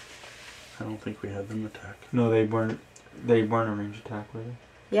attack. I don't think we had them attack. No, they weren't. They weren't a ranged attack, were they?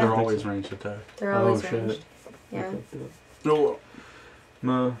 Yeah. They're always ranged attack. They're always shit. ranged. Yeah. Okay, No.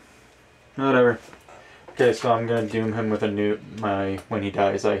 no, whatever. Okay, so I'm gonna doom him with a new. When he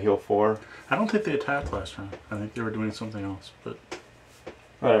dies, I heal 4. I don't think they attacked last round. I think they were doing something else. But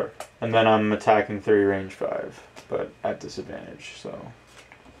Whatever. And then I'm attacking 3, range 5, but at disadvantage. So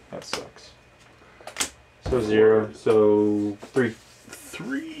that sucks. So 0. So 3.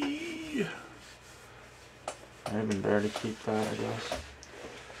 3. I even better to keep that, I guess.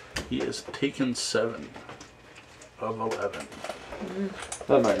 He has taken 7 of 11.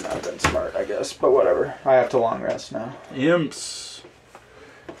 That might not have been smart, I guess, but whatever. I have to long rest now. Imps.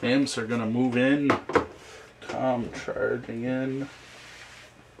 Imps are gonna move in. Come charging in.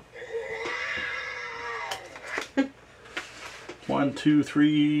 One, 2,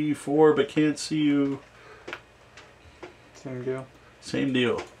 3, 4, but can't see you. Same deal. Same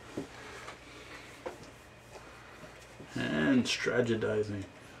deal. And strategizing.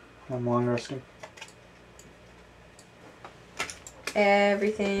 I'm long resting.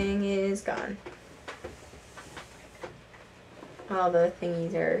 Everything is gone. All the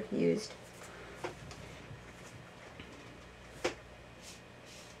thingies are used.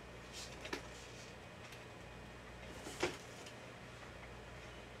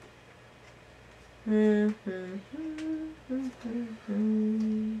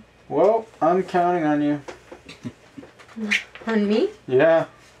 Well, I'm counting on you. On me? Yeah.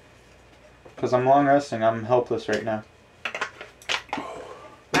 Because I'm long resting. I'm helpless right now.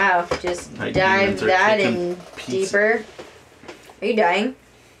 Wow, just Night dive demons are that kicking in pizza. deeper. Are you dying?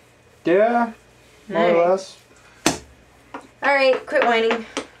 Yeah, more or less. Alright, quit whining.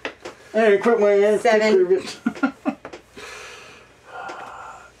 Hey, quit my ass. 7.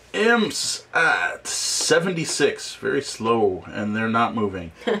 Imps at 76. Very slow, and they're not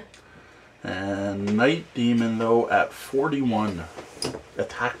moving. And Night Demon, though, at 41.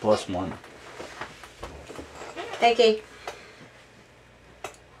 Attack +1. Okay.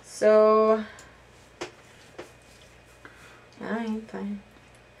 So... Alright, fine.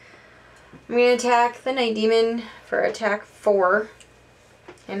 I'm going to attack the Night Demon for attack 4.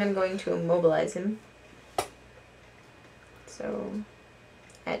 And I'm going to immobilize him. So...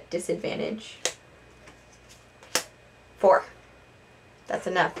 at disadvantage. 4. That's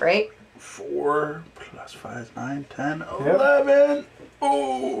enough, right? 4 plus 5 is 9, 10, 11.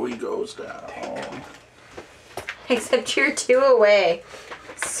 Oh, he goes down. Except you're 2 away.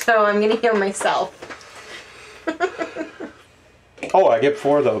 So I'm going to heal myself. Oh, I get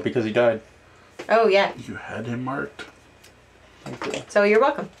 4 though because he died. Oh, yeah. You had him marked. Okay. So you're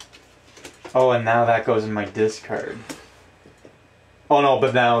welcome. Oh, and now that goes in my discard. Oh no,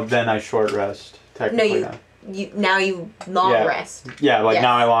 but then I short rest. Technically now. Now you long Yeah. rest. Yeah, like Yes.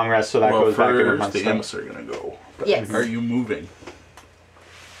 now I long rest, so that Well, goes back into my first the stuff. imps are gonna go. But Yes. Are you moving?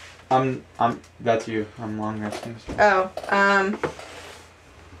 That's you. I'm long resting. So. Oh,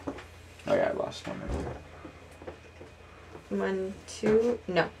 Oh yeah, I lost one. 1, 2.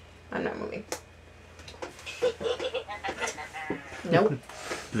 No, I'm not moving. Nope.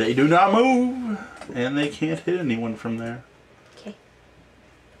 They do not move, and they can't hit anyone from there. Okay.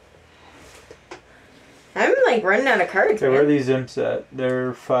 I'm like running out of cards. Okay, Man. where are these imps at?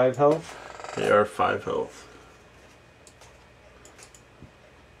 They're 5 health. They are 5 health.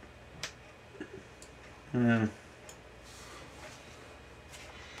 Hmm.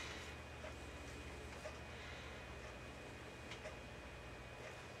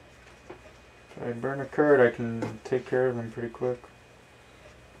 If I burn a card, I can take care of them pretty quick.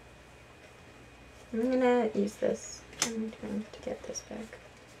 I'm gonna use this. I'm trying to get this back.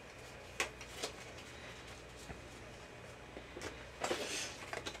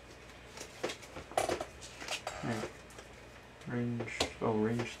 Range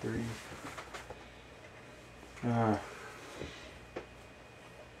 3. Oh.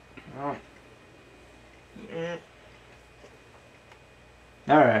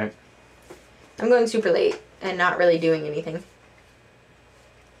 Alright. I'm going super late and not really doing anything.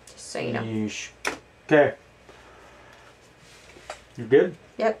 Just so you know. Yeesh. Okay. You good?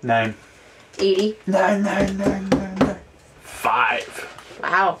 Yep. 9. 80. 9. 5.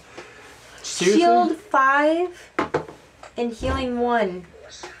 Wow. Seriously? Shield 5 and healing 1.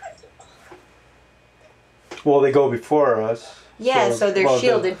 Well, they go before us. Yeah, so they're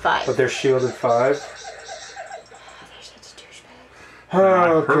shielded 5. But they're shielded 5. They're such a douchebag.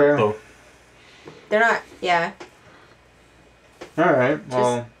 Oh, Hurt, okay. though. They're not, yeah. Alright,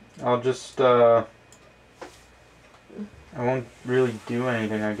 well, I'll just, I won't really do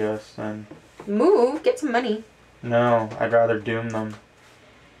anything, I guess, then. Move, get some money. No, I'd rather doom them.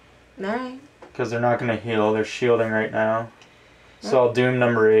 Alright. Because they're not going to heal, they're shielding right now. So I'll doom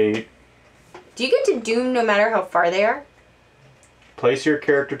number 8. Do you get to doom no matter how far they are? Place your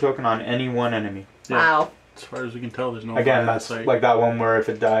character token on any one enemy. Yeah. Wow. As far as we can tell, there's no. Again, line of that's sight. like that one where if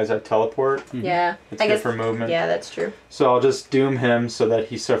it dies, I teleport. Yeah. It's I good guess for movement. Yeah, that's true. So I'll just doom him so that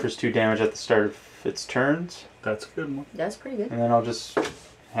he suffers 2 damage at the start of its turns. That's a good one. That's pretty good. And then I'll just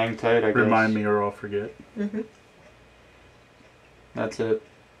hang tight, I guess. Remind me or I'll forget. Mm-hmm. That's it.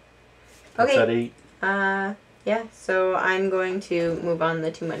 That's at Okay. 8. Yeah, so I'm going to move on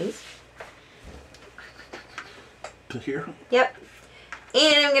the 2 monies. To here. Yep.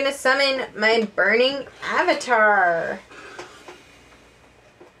 And I'm going to summon my Burning Avatar.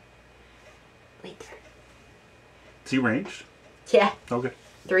 Wait. Is he ranged? Yeah, Okay.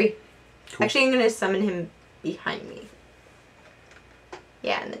 3. Cool. Actually, I'm going to summon him behind me.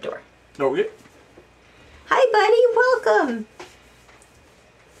 Yeah, in the door. Okay. Hi, buddy. Welcome.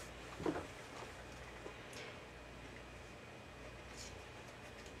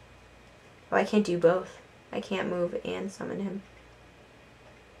 Oh, I can't do both. I can't move and summon him.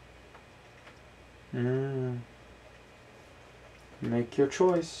 Make your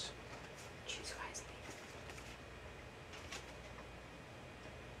choice. Choose wisely.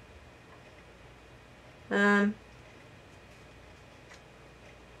 Well,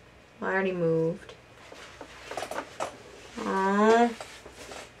 I already moved. Aww.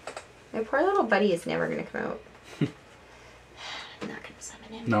 My poor little buddy is never gonna come out. I'm not gonna summon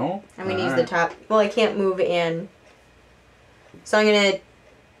him. No? I'm gonna use the top. Well, I can't move and. So I'm gonna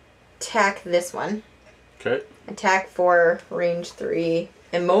attack this one. Okay. Attack for range 3.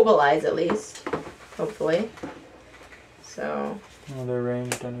 Immobilize at least. Hopefully. So. Oh, they're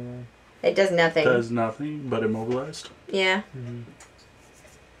ranged anyway. It does nothing. Does nothing but immobilized. Yeah. Mm-hmm.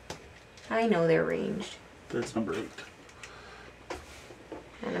 I know they're ranged. That's number 8.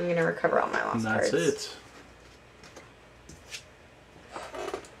 And I'm gonna recover all my lost And that's cards. it.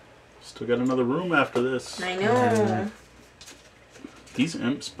 Still got another room after this. I know. These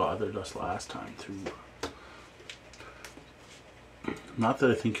imps bothered us last time too. Not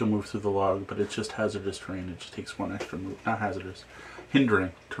that I think you'll move through the log, but it's just hazardous terrain. It just takes 1 extra move. Not hazardous.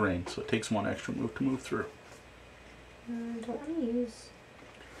 Hindering terrain. So it takes 1 extra move to move through. I don't want to use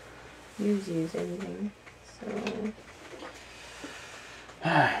anything. So.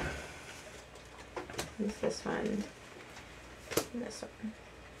 Use this one. And this one.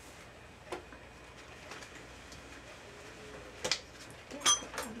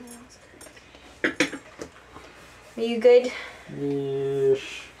 Are you good?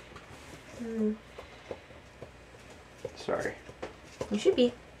 Yeesh. Sorry. You should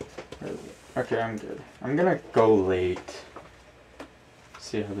be. Okay, I'm good. I'm gonna go late.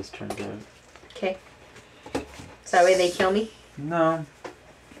 See how this turns out. Okay. So that way they kill me? No.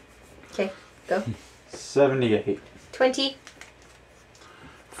 Okay, go. 78. 20.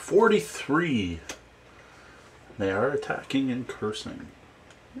 43. They are attacking and cursing.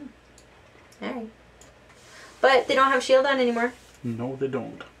 Alright. But they don't have shield on anymore. No, they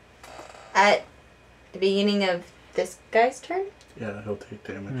don't. At the beginning of this guy's turn, Yeah, he'll take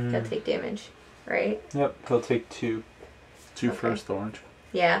damage. he'll take damage, right? Yep, he'll take 2. 2 Okay. first orange.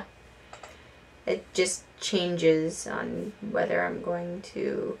 Yeah. It just changes on whether I'm going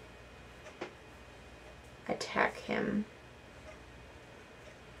to attack him.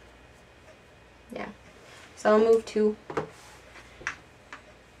 Yeah. So I'll move 2.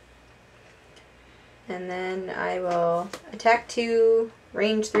 And then I will attack 2,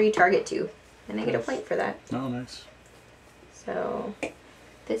 range 3, target 2. And I get a point for that. Oh, nice. So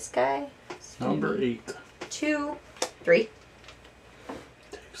this guy is gonna Number be 8. 2, 3.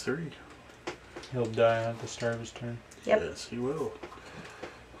 Takes 3. He'll die at the start of his turn. Yep. Yes, he will.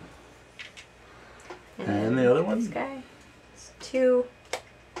 And And then the other one? This guy is 2,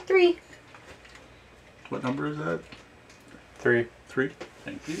 3. What number is that? 3. 3.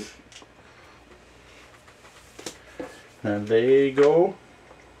 Thank you. And they go.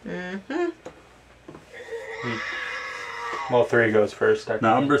 Mm-hmm. Well, 3 goes first. Technically.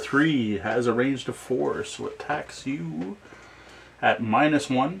 Number 3 has a range of 4, so attacks you at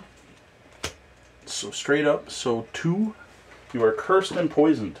 -1. So straight up. So 2. You are cursed and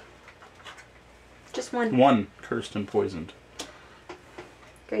poisoned. Just 1. 1 cursed and poisoned.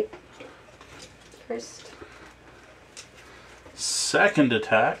 Great. First. Second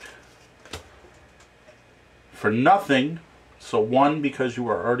attack for nothing. So 1 because you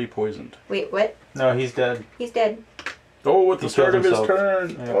are already poisoned. Wait, what? No, he's dead. He's dead. Oh, at the He start of killed his himself. turn.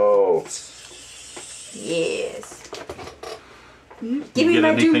 Yeah. Oh. Yes. You Give me get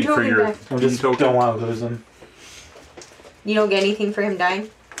my Doom anything for token your back. I Doom just token? don't want to lose him. You don't get anything for him dying?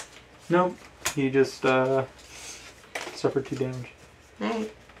 Nope. He just suffered 2 damage.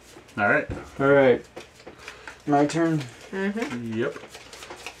 Alright. Alright. Alright. My turn. Mm-hmm. Yep.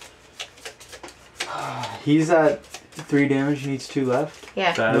 He's at 3 damage. He needs 2 left.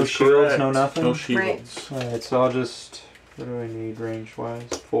 Yeah. That No is shields, correct. no nothing? No shields. Alright, so I'll just... What do I need range-wise?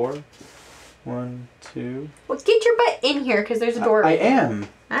 4? 1, 2... Well, get your butt in here, because there's a door. I am!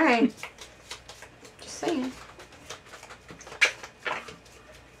 Alright. Just saying.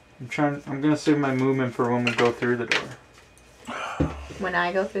 I'm gonna save my movement for when we go through the door. When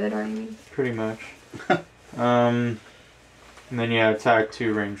I go through the door, you mean? Pretty much. And then yeah, attack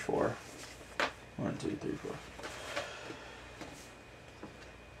 2, range 4. 1, 2, 3, 4.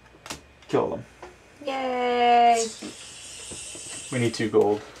 Kill them. Yay! We need 2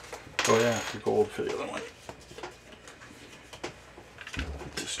 gold. Oh yeah, the gold for the other one.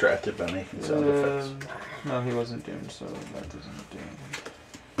 Distracted by making sound effects. No, he wasn't doomed, so that doesn't do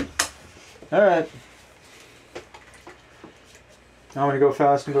anything. Alright. I'm gonna go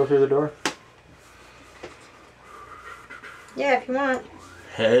fast and go through the door. Yeah, if you want.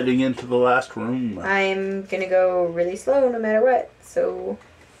 Heading into the last room. I'm gonna go really slow no matter what, so...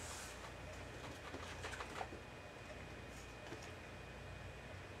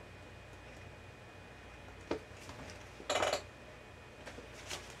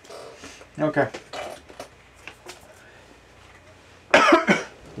 Okay.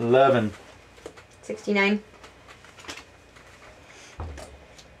 11. 69.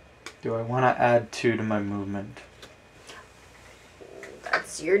 Do I want to add 2 to my movement?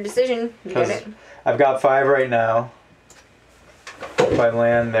 That's your decision. You get it. I've got 5 right now. If I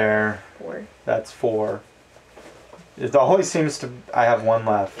land there, 4. that's 4. It always seems to... I have 1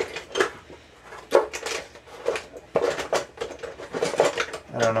 left.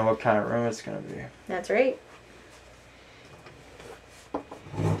 I don't know what kind of room it's going to be. That's right.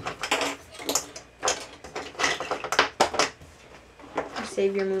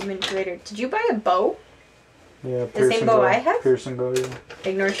 Save your movement for later. Did you buy a bow? Yeah, The same bow I have? Piercing bow, yeah.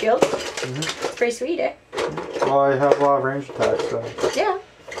 Ignore shield? Mm-hmm. It's pretty sweet, eh? Well, I have a lot of range attacks, so Yeah.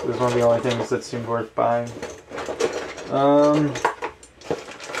 it was one of the only things that seemed worth buying.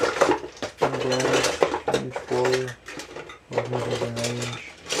 Range 4. What movement in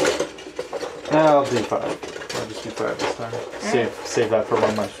range? I'll do 5. I'll just do 5 this time. Save that for one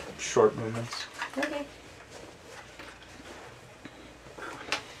of my short movements. Okay.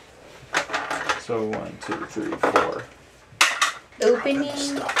 So 1, 2, 3, 4.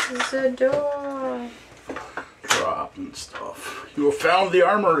 Opening the door. Dropping stuff. You have found the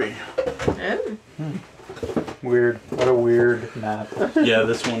armory. Oh. Weird. What a weird map. Yeah,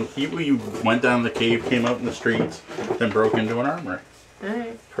 this one. You went down the cave, came out in the streets, then broke into an armory.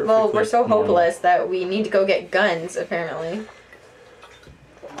 Alright. Well, we're so normal. hopeless that we need to go get guns, apparently.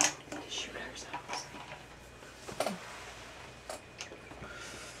 Shoot ourselves.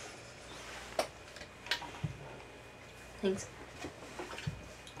 Thanks.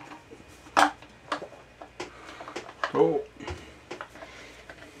 Oh.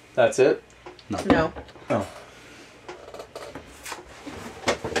 That's it? No. Oh.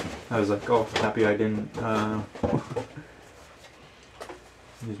 I was like, oh, happy I didn't use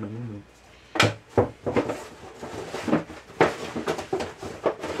my movement.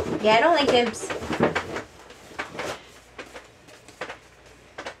 Yeah, I don't like imps.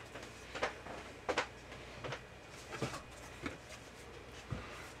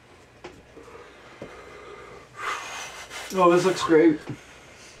 Oh, this looks great.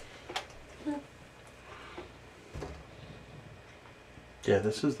 Yeah,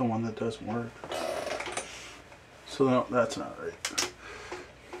 this is the one that doesn't work. So no, that's not right.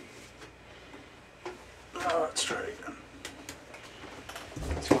 Let's try again.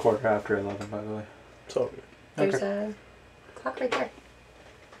 It's a quarter after 11, by the way. It's all good. There's Okay. a clock right there.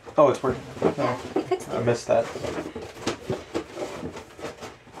 Oh, it's working. Yeah, Oh, we fixed I it. missed that.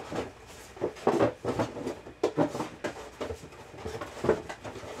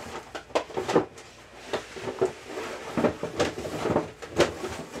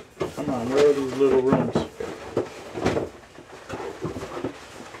 Come on, where are these little rooms?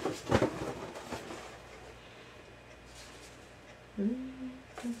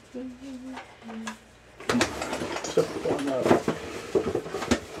 Except one up.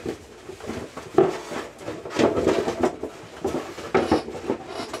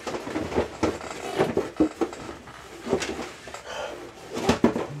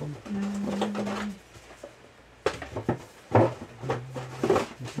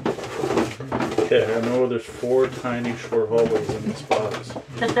 Okay, I know there's 4 tiny short hallways in this box.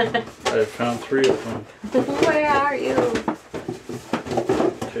 I found 3 of them. Where are you?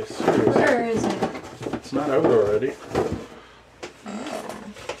 Okay, seriously. Where is it? It's not out already.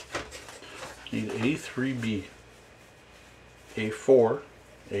 Need A3B, A4,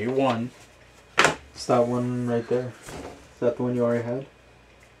 A1. It's that one right there. Is that the one you already had?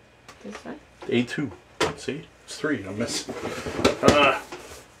 This one? A2. See? It's 3. I'm missing. Ah!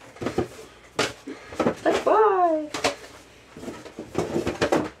 Let's fly!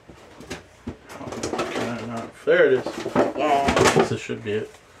 Can I not? There it is. Yay! This should be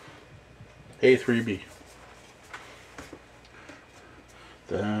it. A3B.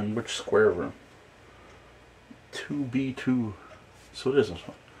 Then which square room? 2B2. So it is this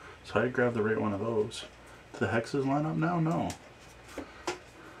one. So I grab the right one of those. Do the hexes line up now? No.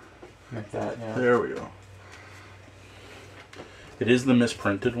 Like that, yeah. There we go. It is the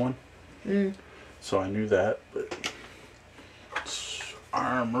misprinted one. Mm. So I knew that, but it's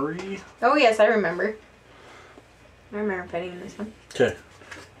armory. Oh yes, I remember. I remember fighting in this one. Okay.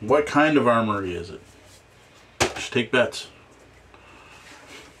 What kind of armory is it? Just take bets.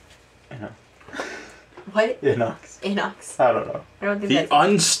 I know. What? Inox. Inox. I don't know. I don't think The that's...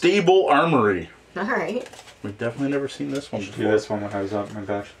 unstable armory. Alright. We've definitely never seen this one Should before. do this one when I was out in my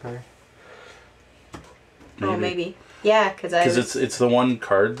bachelor party. Oh, maybe. Yeah, because I Because it's the one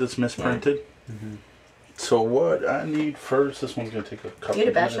card that's misprinted. Yeah. Mm-hmm. So what I need first, this one's going to take a couple You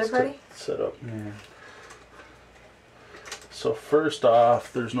had a minutes bachelor party? to set up. Yeah. So first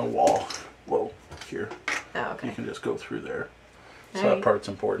off, there's no wall. Whoa, here. Oh, okay. You can just go through there. So Alright. that part's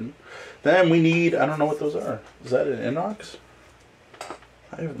important. Then we need, I don't know what those are. Is that an Inox?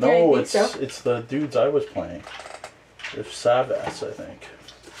 I have, Yeah, I no, think it's so. it's the dudes I was playing. They're Savas, I think.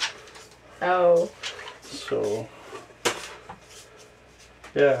 Oh. So,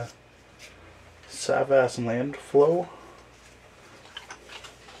 yeah. Savas Land Flow.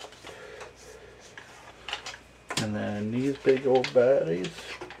 And then these big old baddies.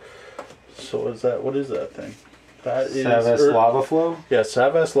 So is that, what is that thing? That is Savas Lava Flow? Yeah,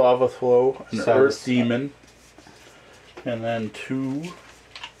 Savas Lava Flow, an Savas- Earth Demon, and then 2.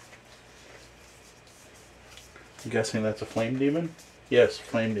 I'm guessing that's a Flame Demon? Yes,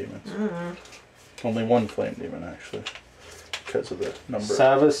 Flame Demons. Mm. Only 1 Flame Demon, actually, because of the number.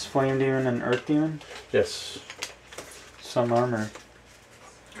 Savas, Flame Demon, and Earth Demon? Yes. Some armor.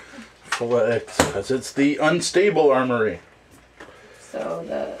 Because it's the unstable armory. So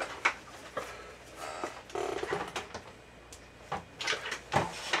the...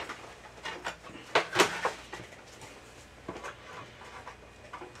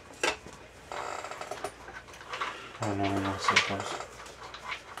 Oh no, I know sometimes.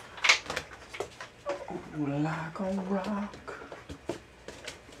 Like a rock.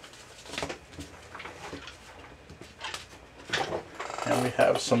 And we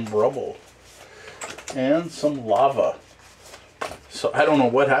have some rubble. And some lava. So I don't know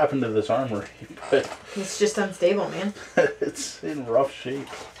what happened to this armory, but It's just unstable, man. it's in rough shape.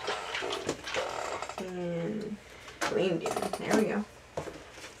 And flame demon. There we go.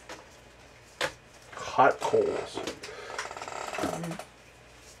 Hot coals.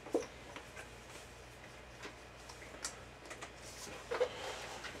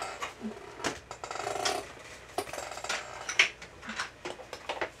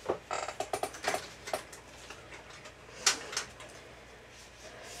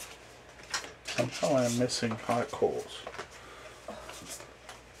 Somehow I'm missing hot coals.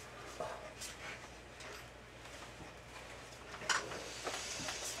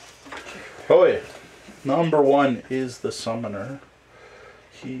 Oh wait. Number 1 is the summoner.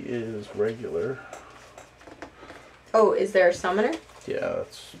 He is regular. Oh, is there a summoner? Yeah,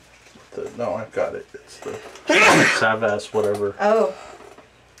 that's the... No, I've got it. It's the Savas, whatever. Oh.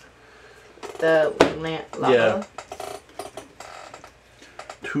 The lava? Yeah.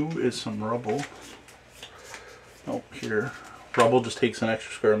 2 is some rubble. Oh, here. Rubble just takes an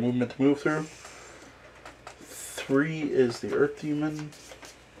extra square movement to move through. 3 is the Earth Demon.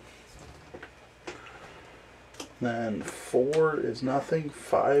 Then 4 is nothing.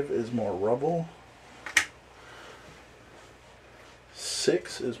 5 is more rubble.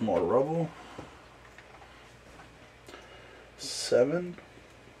 6 is more rubble. 7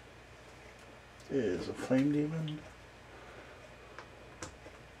 is a Flame Demon.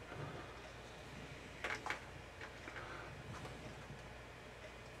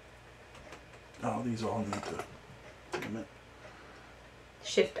 Oh, these all need to... Damn it.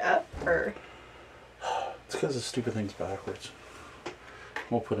 Shift up or... It's because the stupid thing's backwards.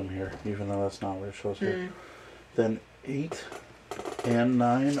 We'll put them here, even though that's not what it shows here. Then 8 and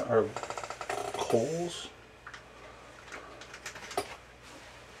 9 are coals.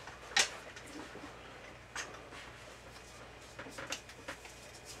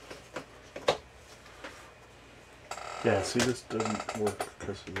 Yeah, see, this doesn't work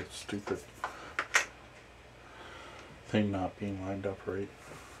because of the stupid thing not being lined up right.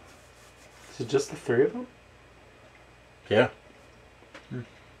 Is it just the 3 of them? Yeah.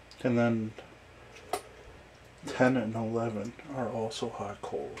 And then 10 and 11 are also hot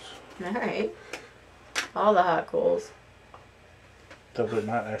coals. Alright. All the hot coals. Though they're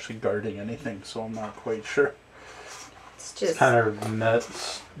not actually guarding anything, so I'm not quite sure. It's just... Kind of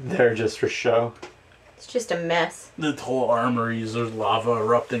nuts. They're just for show. It's just a mess. The whole armories, there's lava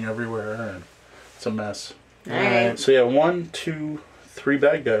erupting everywhere, and it's a mess. Alright. So yeah, 1, 2, 3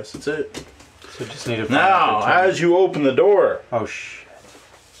 bad guys. That's it. So just need to find Now, the turn. as you open the door, Oh shit.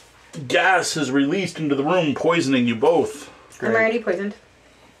 gas is released into the room, poisoning you both. I'm already poisoned.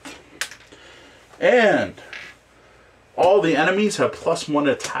 And all the enemies have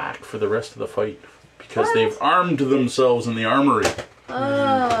 +1 attack for the rest of the fight because What? they've armed themselves in the armory.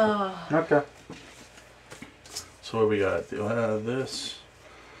 Oh. Okay. So what we got? This,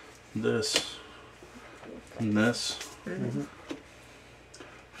 and this.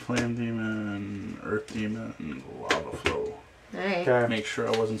 Flame Demon, Earth Demon, Lava Flow. Alright. Okay. Make sure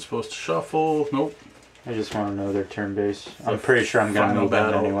I wasn't supposed to shuffle. Nope. I just want to know their turn base. I'm pretty sure I'm gonna Final move in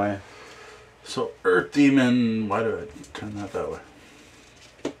battle. anyway. So Earth Demon, why did I turn that way?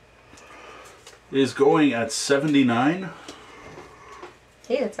 Is going at 79.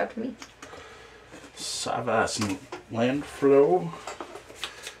 Hey, that's up to me. Savas and Land Flow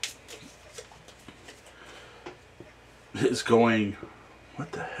is going...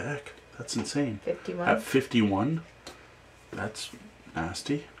 What the heck? That's insane. 51. At 51. That's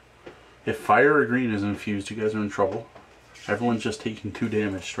nasty. If fire or green is infused, you guys are in trouble. Everyone's just taking 2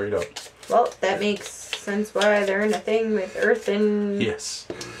 damage straight up. Well, that makes sense why they're in a thing with earth and Yes.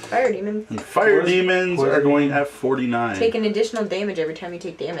 fire demons. And fire Poison- demons poison- are going at 49. Take an additional damage every time you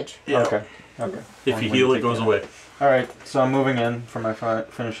take damage. Yeah. Okay. Okay. If Only you when heal, it take goes damage. away. Alright, so I'm moving in for my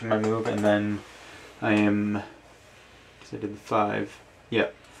finishing my move, and then I am... Because I did the 5.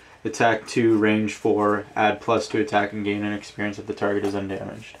 Yep. Attack 2, range 4, add +2 attack and gain an experience if the target is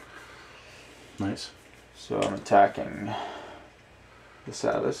undamaged. Nice. So I'm attacking the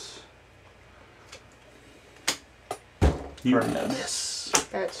Savas. You For a miss. miss.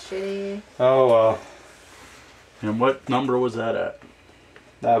 That's shitty. Oh well. And what number was that at?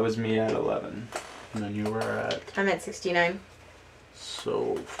 That was me at 11. And then you were at... I'm at 69.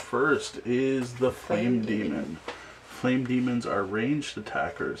 So first is the Flame Flame Demon. Demon. Flame demons are ranged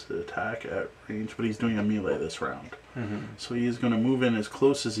attackers that attack at range, but he's doing a melee this round. So he is going to move in as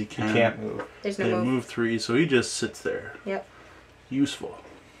close as he can. He can't move. There's no They move. move 3, so he just sits there. Yep. Useful.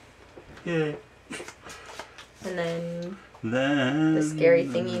 Yay. And then The scary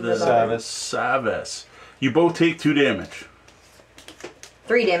thingy. the Savas. You both take 2 damage.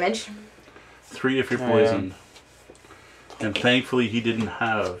 3 damage. 3 if you're poisoned. And thankfully he didn't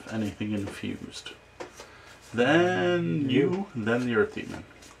have anything infused. Then then the Earth Demon.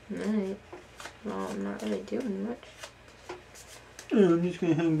 Alright. Well, I'm not really doing much. I'm just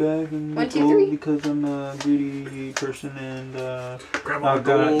gonna hang back and 1, 2, 3. because I'm a greedy person and Grab all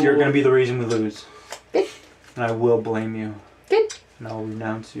the you're gonna be the reason we lose. Good. And I will blame you. Good. And I'll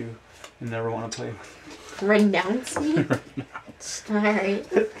renounce you and never want to play. Renounce me? Alright.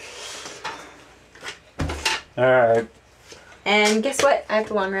 Alright. And guess what? I have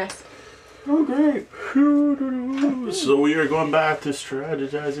to long rest. Oh great. So we are going back to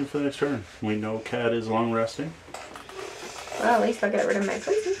strategizing for the next turn. We know Cat is long resting. Well, at least I'll get rid of my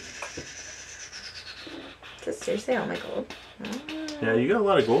poison. Because seriously, all my gold. Yeah, you got a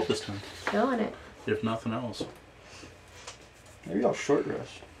lot of gold this time. Killing it. If nothing else. Maybe I'll short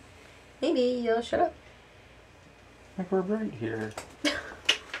rest. Maybe you'll shut up. Like we're right here.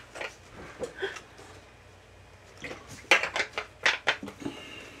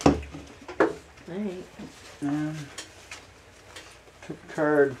 Alright. Pick a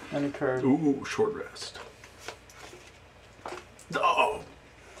card. Any card. Ooh, short rest. Oh!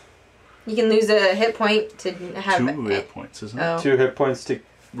 You can lose a hit point to have 2 hit points, isn't it? Oh. 2 hit points to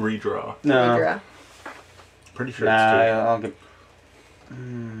Redraw. no. Redraw. Pretty sure Nah, it's 2. I'll get.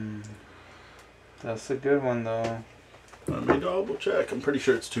 That's a good one though. Let me double check. I'm pretty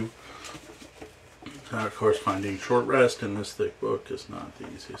sure it's 2. Of course, finding short rest in this thick book is not the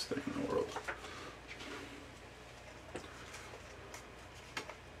easiest thing in the world.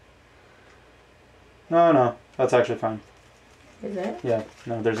 No, that's actually fine. Is it? Yeah,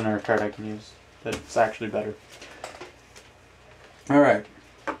 no, there's another card I can use that's actually better. Alright.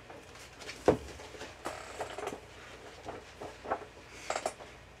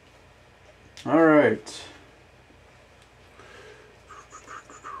 Alright.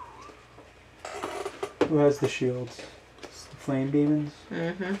 Who has the shields? It's the Flame Demons?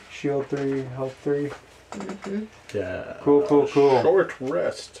 Mm-hmm. Shield 3, health 3. Mm-hmm. Yeah. Cool. Short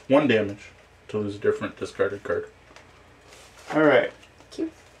rest. 1 damage to lose a different discarded card. Alright.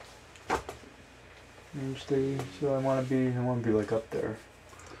 Cute. Range 3, so I wanna be like up there.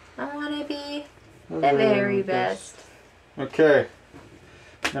 I want to be the very best. Okay.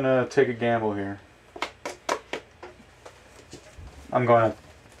 I'm gonna take a gamble here. I'm going at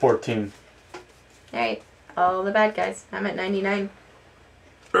 14. Alright. All the bad guys. I'm at 99.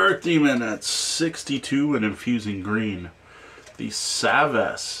 Earth Demon at 62 and infusing green. The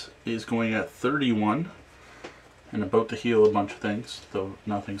Savas is going at 31 and about to heal a bunch of things, though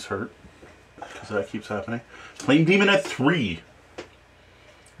nothing's hurt because that keeps happening. Flame Demon at 3.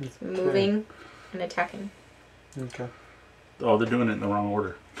 Moving and attacking. Okay. Oh, they're doing it in the wrong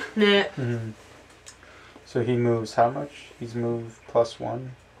order. Nah. So he moves how much? He's moved +1.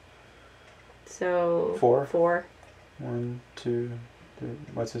 So 4? 4. 1, 2, 3.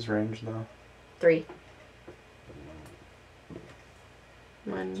 What's his range though? 3.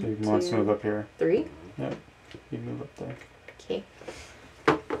 1, So he wants to move up here. 3. Yep. You move up there. Okay.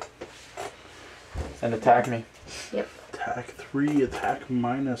 And attack me. Yep. Attack 3, attack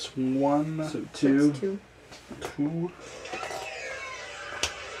 -1. So That's 2. 2. 2.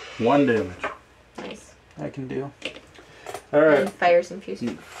 1 damage. Nice. I can deal. Alright. And fire's infused.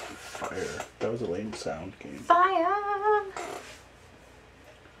 Fire. That was a lame sound game. Fire!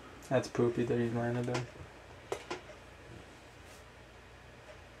 That's poopy that he's landed there.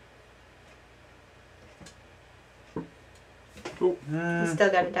 Oh. You still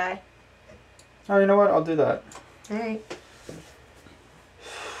gotta die. Oh, you know what? I'll do that. Alright.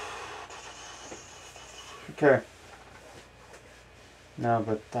 Okay. No,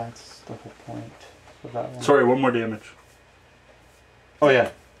 but that's the whole point of that one. Sorry, 1 more damage. Oh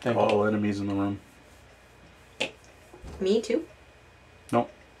yeah. Thank you. All enemies in the room. Me too?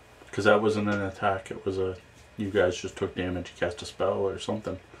 Because that wasn't an attack. It was a... You guys just took damage. You cast a spell or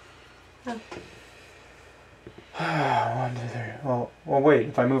something. Oh. 1, 2, 3. Well, wait.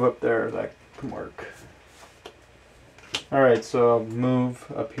 If I move up there, that can work. Alright, so I'll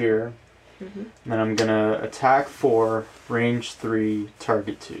move up here. Mm-hmm. And then I'm gonna attack 4, range 3,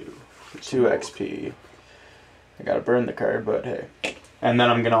 target 2. 2 XP. I gotta burn the card, but hey. And then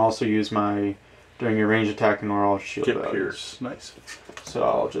I'm gonna also use my... During your range attack and all shield Get values. Pierce. Nice. So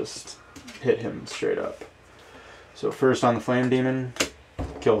I'll just hit him straight up. So first on the Flame Demon,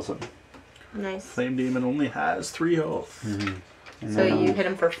 kills him. Nice. Flame Demon only has 3 health. And So then, you hit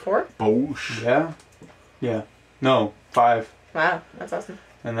him for 4? Boosh. Yeah. Yeah. No, 5. Wow, that's awesome.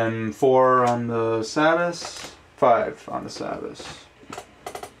 And then 4 on the Sabbath, 5 on the Sabbath.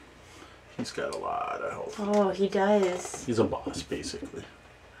 He's got a lot of health. Oh, he does. He's a boss, basically.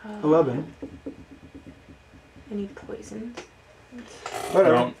 11. Any poisons?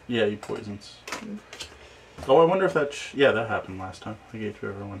 Whatever. No, yeah, he poisons. Oh, I wonder if that... yeah, that happened last time. I gave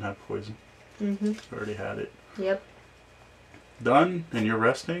everyone had poison. Mm-hmm. Already had it. Yep. Done, and you're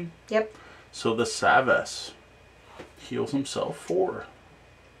resting? Yep. So the Savas heals himself 4.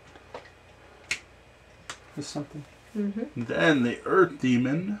 Is something. Mm-hmm. Then the Earth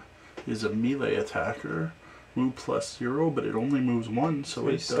Demon is a melee attacker. Move +0, but it only moves 1, so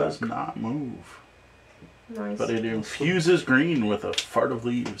it does not move. Nice. But it infuses green with a fart of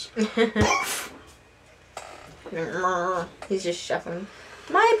leaves. Poof! He's just shuffling.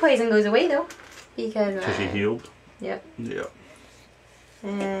 My poison goes away though. Because he healed? Yep. Yep.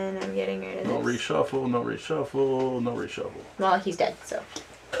 And I'm getting rid of No this. reshuffle, no reshuffle, no reshuffle. Well, he's dead, so.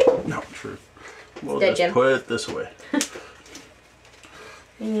 No, true. We'll Dead, just Jim. put it this way.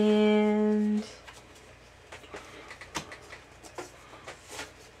 And...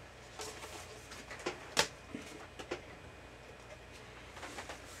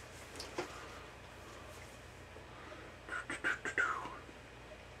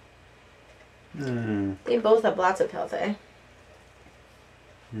 they both have lots of health, eh?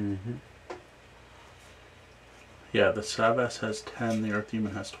 Mm-hmm. Yeah, the Savas has 10, the Earth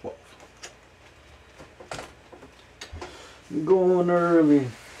Demon has 12. Going early.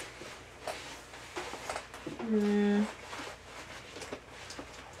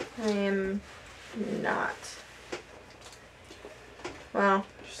 I am not. Well,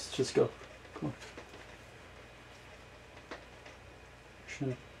 Just go. Come on.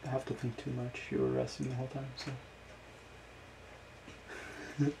 Shouldn't have to think too much. You were resting the whole time, so.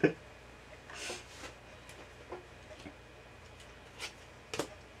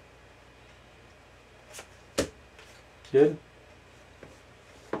 Good?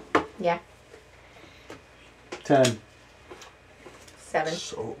 yeah. 10. 7.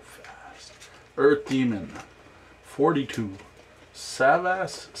 So fast. Earth Demon, 42.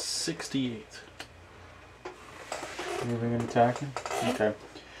 Savas, 68. Moving and attacking. Okay.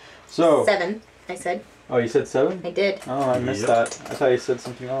 So. 7, I said. Oh, you said 7? I did. Oh, I missed Yep. that. I thought you said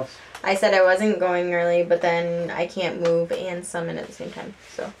something else. I said I wasn't going early, but then I can't move and summon at the same time,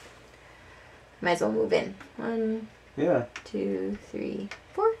 so. Might as well move in. 1, Yeah. 2, 3,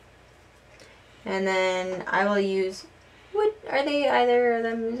 4. And then I will use... What are they? Either of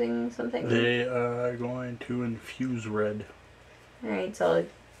them using something? They are going to infuse red. Alright, so I'll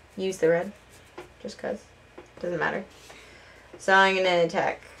use the red. Just cause. Doesn't matter. So I'm going to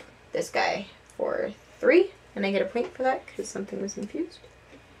attack this guy for 3. And I get a point for that because something was infused.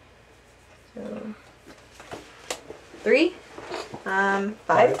 So 3. 5.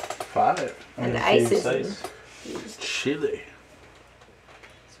 5. And a ice few is dice. infused. Chili.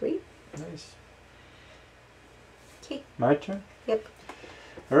 Sweet. Nice. Okay. My turn? Yep.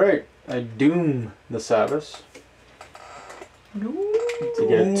 Alright. I doom the Sabbath to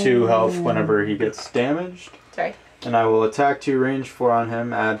get 2 health whenever he gets damaged. Sorry. And I will attack 2 range 4 on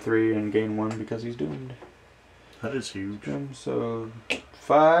him, add 3, and gain 1 because he's doomed. That is huge. So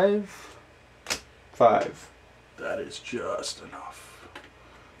 5. 5. That is just enough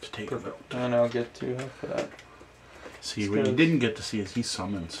to take him out. And I'll get 2 health for that. See, what you didn't get to see is he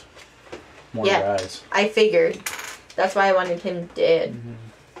summons more Yeah. guys. I figured. That's why I wanted him dead.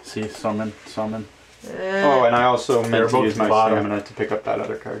 See, summon. Oh, and I also They're meant to both use my bottom. stamina to pick up that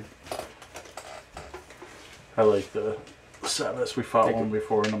other card. I like the Savas. We fought Thank one you.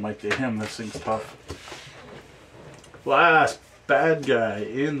 before, and I'm like, damn, this thing's tough. Last bad guy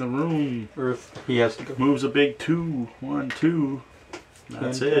in the room. Earth, he has to go. Moves a big 2. 1, 2.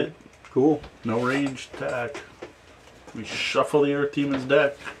 That's Okay. it. Cool. No ranged attack. We shuffle the Earth Demon's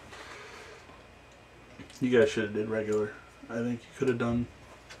deck. You guys should have did regular. I think you could have done...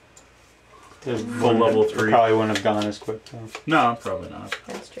 Full level 3. Probably wouldn't have gone as quick though. No, probably not.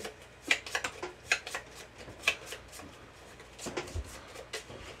 That's true.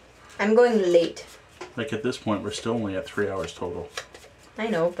 I'm going late. Like at this point, we're still only at 3 hours total. I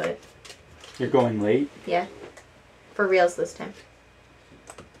know, but You're going late? yeah. For reals this time.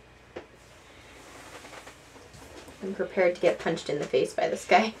 I'm prepared to get punched in the face by this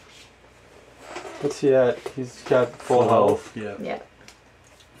guy. What's he at? He's got full health. Yeah. Yeah.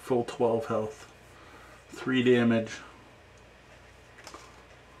 Full 12 health. 3 damage.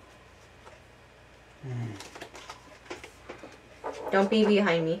 Don't be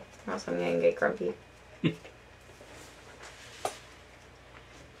behind me, or else I'm gonna get grumpy.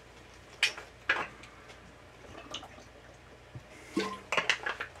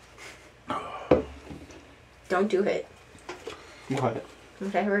 Don't do it. What?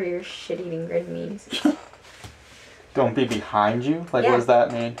 Whatever your shit-eating grin means. Don't be behind you? Like, Yeah. what does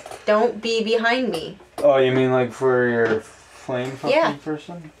that mean? Don't be behind me. Oh, you mean like for your flame fucking Yeah.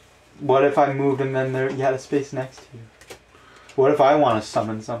 person? What if I moved and then you had a space next to you? What if I want to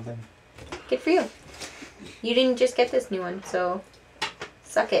summon something? Good for you. You didn't just get this new one, so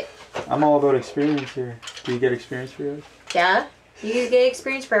suck it. I'm all about experience here. Do you get experience for yours? Yeah? You get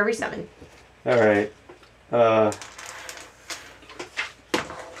experience for every summon. Alright. I'll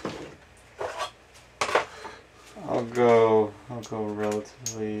go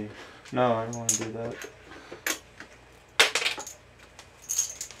relatively... No, I don't want to do that.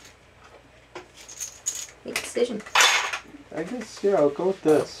 Make a decision. I guess, yeah, I'll go with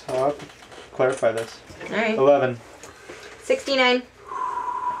this. I'll have to clarify this. Alright. 11. 69.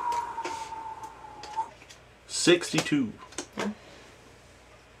 62.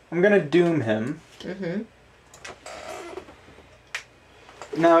 I'm gonna doom him. Mm-hmm.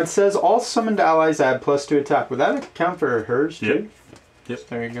 Now it says all summoned allies add +2 attack. Would that account for hers too? Yep.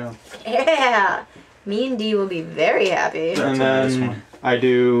 There you go. Yeah! Me and Dee will be very happy. That's and a then nice one. I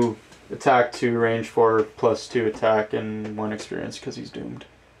do attack 2, range 4, +2 attack, and 1 experience because he's doomed.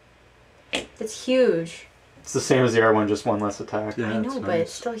 It's huge. It's the same as the R1, just 1 less attack. Yeah, I know, that's but nice.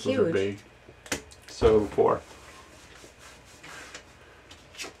 it's still Those are huge. big. So 4.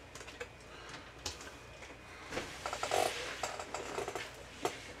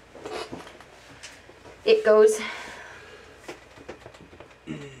 It goes.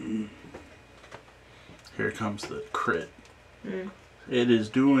 Here comes the crit. Mm. It is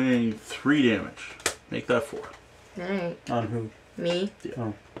doing 3 damage. Make that 4. Alright. On who? Me. Yeah.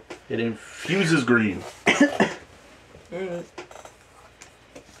 Oh. It infuses green. Alright.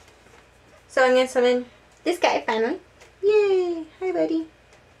 So I'm gonna summon this guy finally. Yay! Hi, buddy.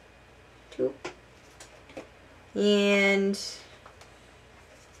 2. And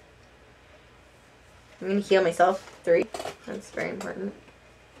I'm gonna heal myself. 3. That's very important.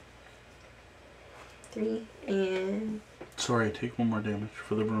 3 and Sorry, take 1 more damage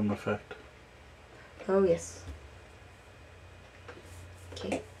for the room effect. oh yes.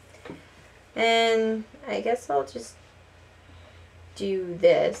 Okay. And I guess I'll just do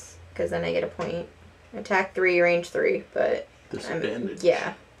this because then I get a point. Attack 3, range 3, but Disadvantage.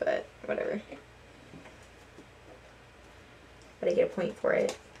 yeah, but whatever. But I get a point for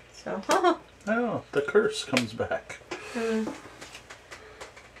it. So Oh, the curse comes back.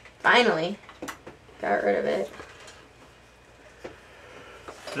 finally got rid of it.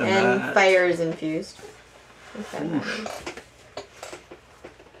 And that- fire is infused. If that matters.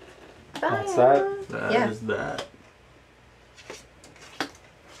 That's Fire. that? That Yeah. is that.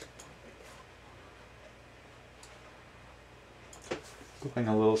 Going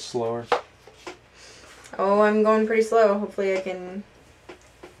a little slower. Oh, I'm going pretty slow. Hopefully I can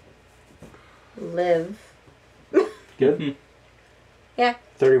live. Good? Yeah.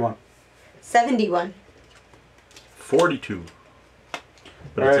 31. 71. 42.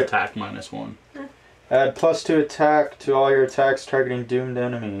 But Alright. it's attack -1. Add +2 attack to all your attacks targeting doomed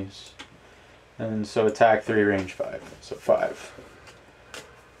enemies. And so attack 3, range 5. So 5.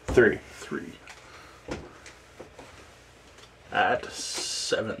 3. 3. At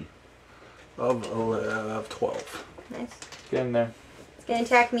 7 of 12. Nice. Get in there. It's gonna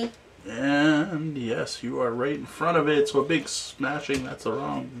attack me. And yes, you are right in front of it. So a big smashing. That's the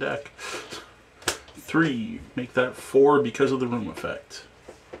wrong deck. 3. Make that 4 because of the room effect.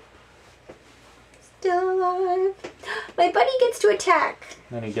 Still alive. My buddy gets to attack.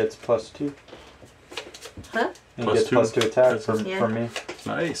 And he gets +2. Huh? And he Plus gets two. +2 attack That's from, yeah. from me.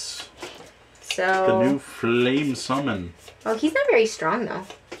 Nice. The So. new flame summon. Oh, he's not very strong though.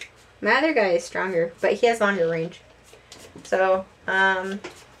 My other guy is stronger, but he has longer range. So,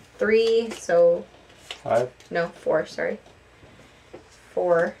 3. So 5. no, 4. Sorry.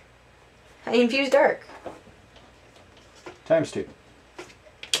 4. I infuse dark. Times 2.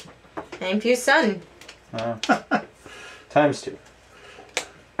 I infuse sun. Times 2.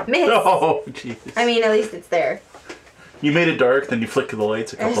 Miss. Oh, jeez. I mean, at least it's there. You made it dark, then you flicker the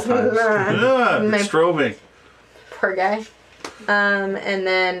lights a couple times. My- It's strobing. Poor guy. And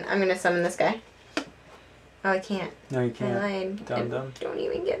then I'm gonna summon this guy. Oh, I can't. No, you I can't. lied. Dum I dum. don't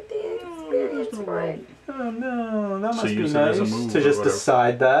even get the experience for it. Oh no, that So must be use it as a nice move to or just whatever.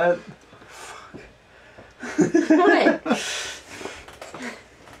 decide that. What?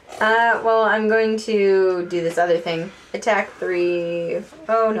 Well, I'm going to do this other thing Attack 3.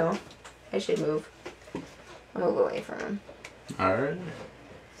 Oh no. I should move. I'll move away from him. Alright.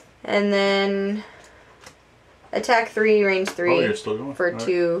 And then attack 3, range 3. Oh, you're still going. For All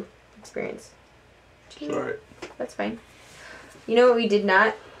 2 experience. 2. Sorry. That's fine. You know what we did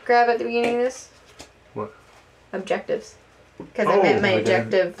not grab at the beginning of this? What? Objectives. Because I meant my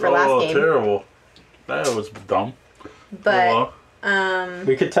objective for last game. Oh, terrible. That was dumb. But,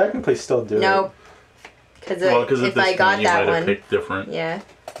 we could technically still do nope. Because if I got that one. Picked different. Yeah.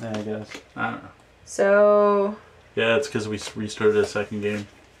 Yeah, I guess. I don't know. So. Yeah, it's because we restarted a second game.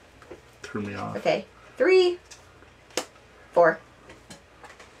 Threw me off. Okay. 3. 4.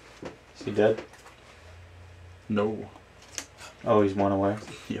 Is he dead? No. Oh, he's 1 away.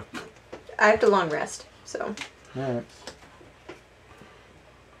 Yep. I have to long rest, so. Alright.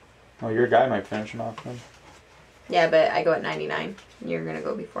 Oh, your guy might finish him off then. Yeah, but I go at 99. You're going to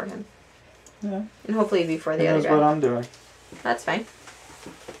go before him. Yeah. And hopefully before the He other knows guy. what I'm doing. That's fine.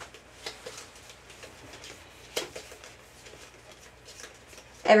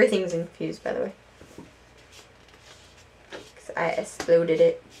 Everything's infused, by the way. Because I exploded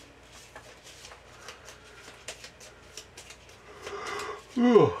it.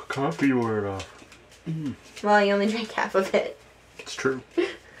 Ooh, coffee wore it off. Well, you only drank half of it. It's true.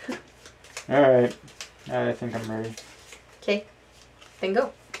 Alright. I think I'm ready. Okay. Then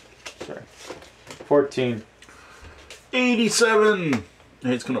go. Sorry. 14. 87! Hey,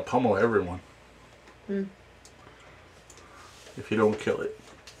 it's gonna pummel everyone. Hmm. If you don't kill it.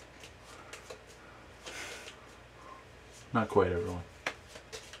 Not quite everyone.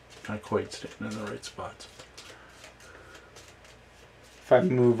 Not quite staying in the right spots. If I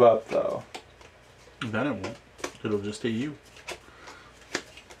move up, though. Then it won't. It'll just hit you.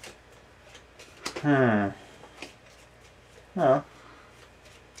 Oh.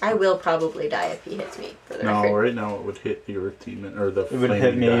 I will probably die if he hits me, for the No, record. right now it would hit your team or the It would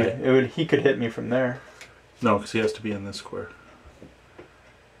hit me. guy. He could hit me from there. No, because he has to be in this square.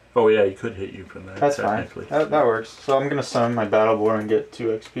 Oh yeah, he could hit you from there. That's fine. That works. So I'm gonna summon my battle board and get 2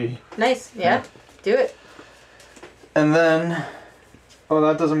 XP. Nice, yeah. Do it. And then, oh,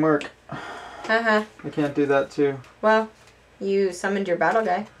 that doesn't work. Haha. I can't do that too. Well, you summoned your battle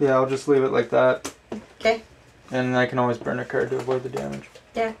guy. Yeah, I'll just leave it like that. Okay. And I can always burn a card to avoid the damage.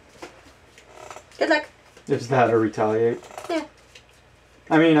 Yeah. Good luck. Is that or retaliate? Yeah.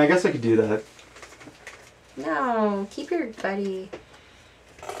 I mean, I guess I could do that. No, keep your buddy.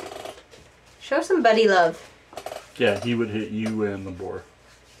 Show some buddy love. Yeah, he would hit you and the boar.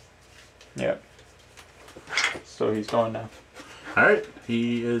 Yeah. So he's going now. Alright,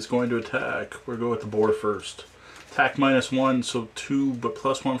 he is going to attack. We'll go with the boar first. Attack -1, so 2, but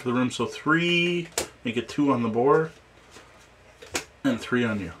 +1 for the room, so 3. Make it 2 on the boar. And 3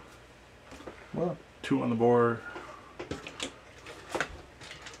 on you. Well, 2 on the boar.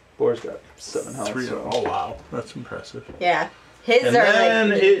 boar's got 7 health. 3 So. Oh wow, that's impressive. Yeah. His And are then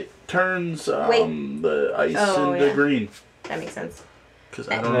like. it turns the ice into yeah. green. That makes sense. Because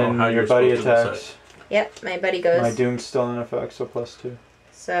I And don't know then how your you're buddy supposed to attacks. decide. Yep, my buddy goes. My doom's still in effect, so +2.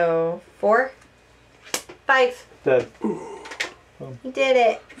 So 4, 5. Dead. He did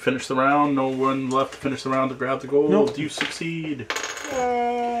it. Finish the round. No one left to finish the round to grab the gold. Nope. You succeed.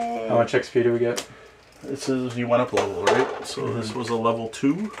 Yay. How much XP do we get? This is you went up level, right? So this was a level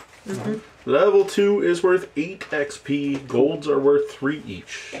 2. Mm-hmm. Level 2 is worth 8 XP. Golds are worth 3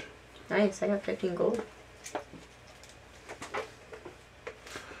 each. Nice, I got 15 gold.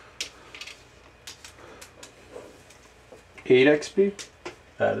 $8 XP?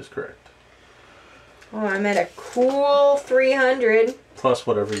 That is correct. Oh, I'm at a cool 300. Plus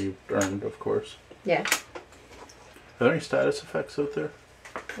whatever you earned, of course. Yeah. Are there any status effects out there?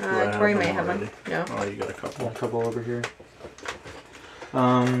 I Tori have may them have one. already? No. Oh, you got a couple. One couple over here.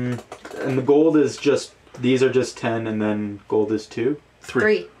 And the gold is just, these are just 10, and then gold is 2?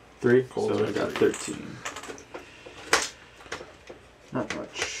 3. 3? Golds So are I got 3. 13. Not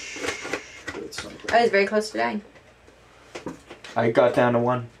much. But something. I was very close to dying. I got down to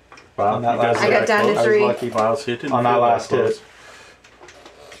 1. Wow, On that you guys last are I got that down to close? I was 3. lucky. Wow, so it didn't On that feel last close. hit.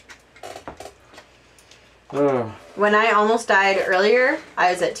 Oh. When I almost died earlier,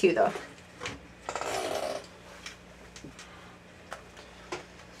 I was at 2 though.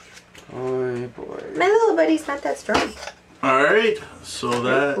 Oh boy. My little buddy's not that strong. Alright, so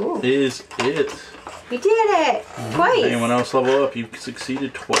that Ooh. is it. We did it! Twice! Anyone else level up? You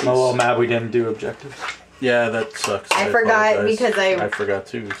succeeded twice. Oh well, mad we didn't do objectives. Yeah, that sucks. I forgot apologize. because I forgot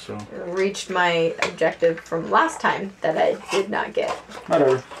too, so. Reached my objective from last time that I did not get.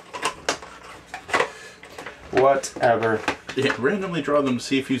 Whatever. Whatever. Yeah, randomly draw them to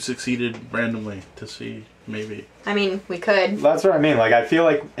see if you succeeded randomly to see maybe. I mean, we could. That's what I mean. Like, I feel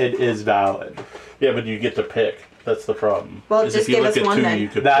like it is valid. Yeah, but you get to pick. That's the problem. Well, Is just if you give look us at one two, then. you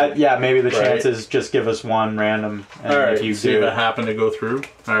could That pick. yeah, maybe the Right. chances just give us one random, and All right, if you see do if it happened to go through.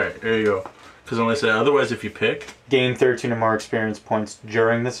 All right, there you go. Because unless otherwise, if you pick, gain 13 or more experience points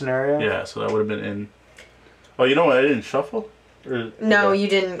during the scenario. yeah, so that would have been in. Oh, you know what? I didn't shuffle. Or, No, you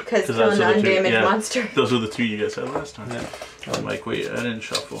didn't, because kill those an are the two, undamaged yeah. monster. Those were the two you guys had last time. Yeah. I'm like, wait, I didn't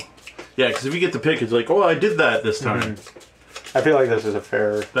shuffle. Yeah, because if you get to pick, it's like, oh, I did that this time. I feel like this is a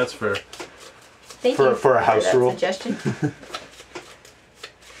fair. That's fair. Thank For- you for a house that rule. suggestion.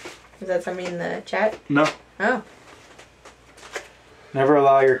 Is that somebody in the chat? No. Oh. Never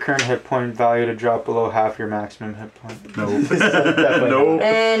allow your current hit point value to drop below half your maximum hit point. No. Definitely No. not.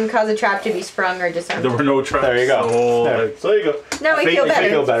 And cause a trap to be sprung or disarmed. There were no traps. There you go. So, There. so there you go. No, I Fate, feel better.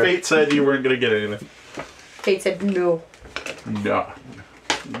 feel better. Fate said you weren't going to get anything. Fate said no. No.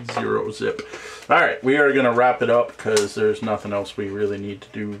 0 zip. All right, we are going to wrap it up because there's nothing else we really need to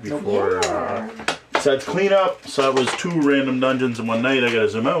do before. Besides clean up. So that was 2 random dungeons in one night. I got to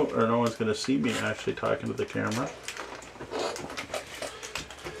zoom out or no one's going to see me actually talking to the camera.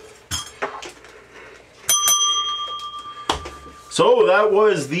 So that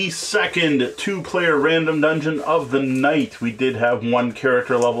was the second 2-player random dungeon of the night. We did have 1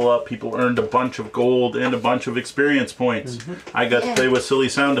 character level up. People earned a bunch of gold and a bunch of experience points. I got to play with silly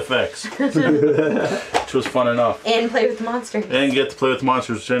sound effects, which was fun enough. And play with monsters. And get to play with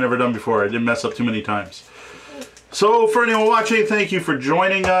monsters, which I've never done before. I didn't mess up too many times. So for anyone watching, thank you for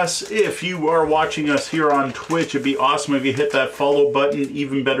joining us. If you are watching us here on Twitch, it'd be awesome if you hit that follow button.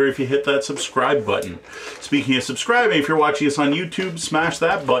 Even better if you hit that subscribe button. Speaking of subscribing, if you're watching us on YouTube, smash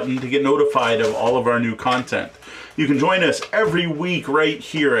that button to get notified of all of our new content. You can join us every week right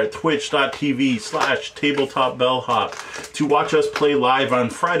here at twitch.tv/tabletopbellhop to watch us play live on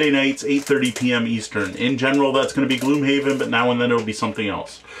Friday nights, 8:30 p.m. Eastern. In general, that's going to be Gloomhaven, but now and then it'll be something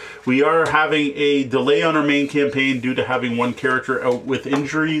else. We are having a delay on our main campaign due to having 1 character out with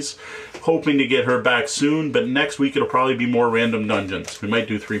injuries. Hoping to get her back soon, but next week it'll probably be more random dungeons. We might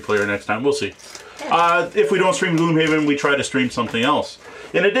do 3-player next time. We'll see. If we don't stream Gloomhaven, we try to stream something else.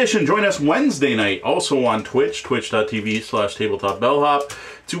 In addition, join us Wednesday night, also on Twitch, twitch.tv/tabletopbellhop,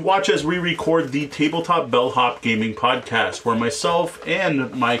 to watch as we record the Tabletop Bellhop Gaming Podcast, where myself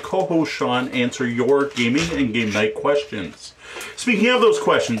and my co-host Sean answer your gaming and game night questions. Speaking of those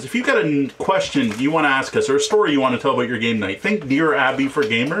questions, if you've got a question you want to ask us or a story you want to tell about your game night, think Dear Abby for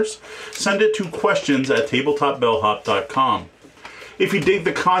Gamers. Send it to questions@tabletopbellhop.com. If you dig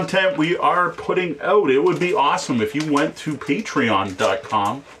the content we are putting out, it would be awesome if you went to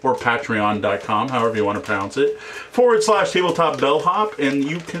patreon.com or patreon.com, however you want to pronounce it, /tabletopbellhop, and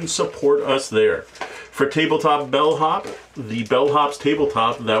you can support us there. For Tabletop Bellhop, the Bellhop's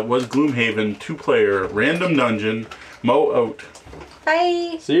Tabletop, that was Gloomhaven 2-player random dungeon. Mo out.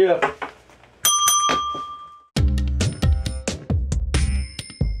 Bye. See ya.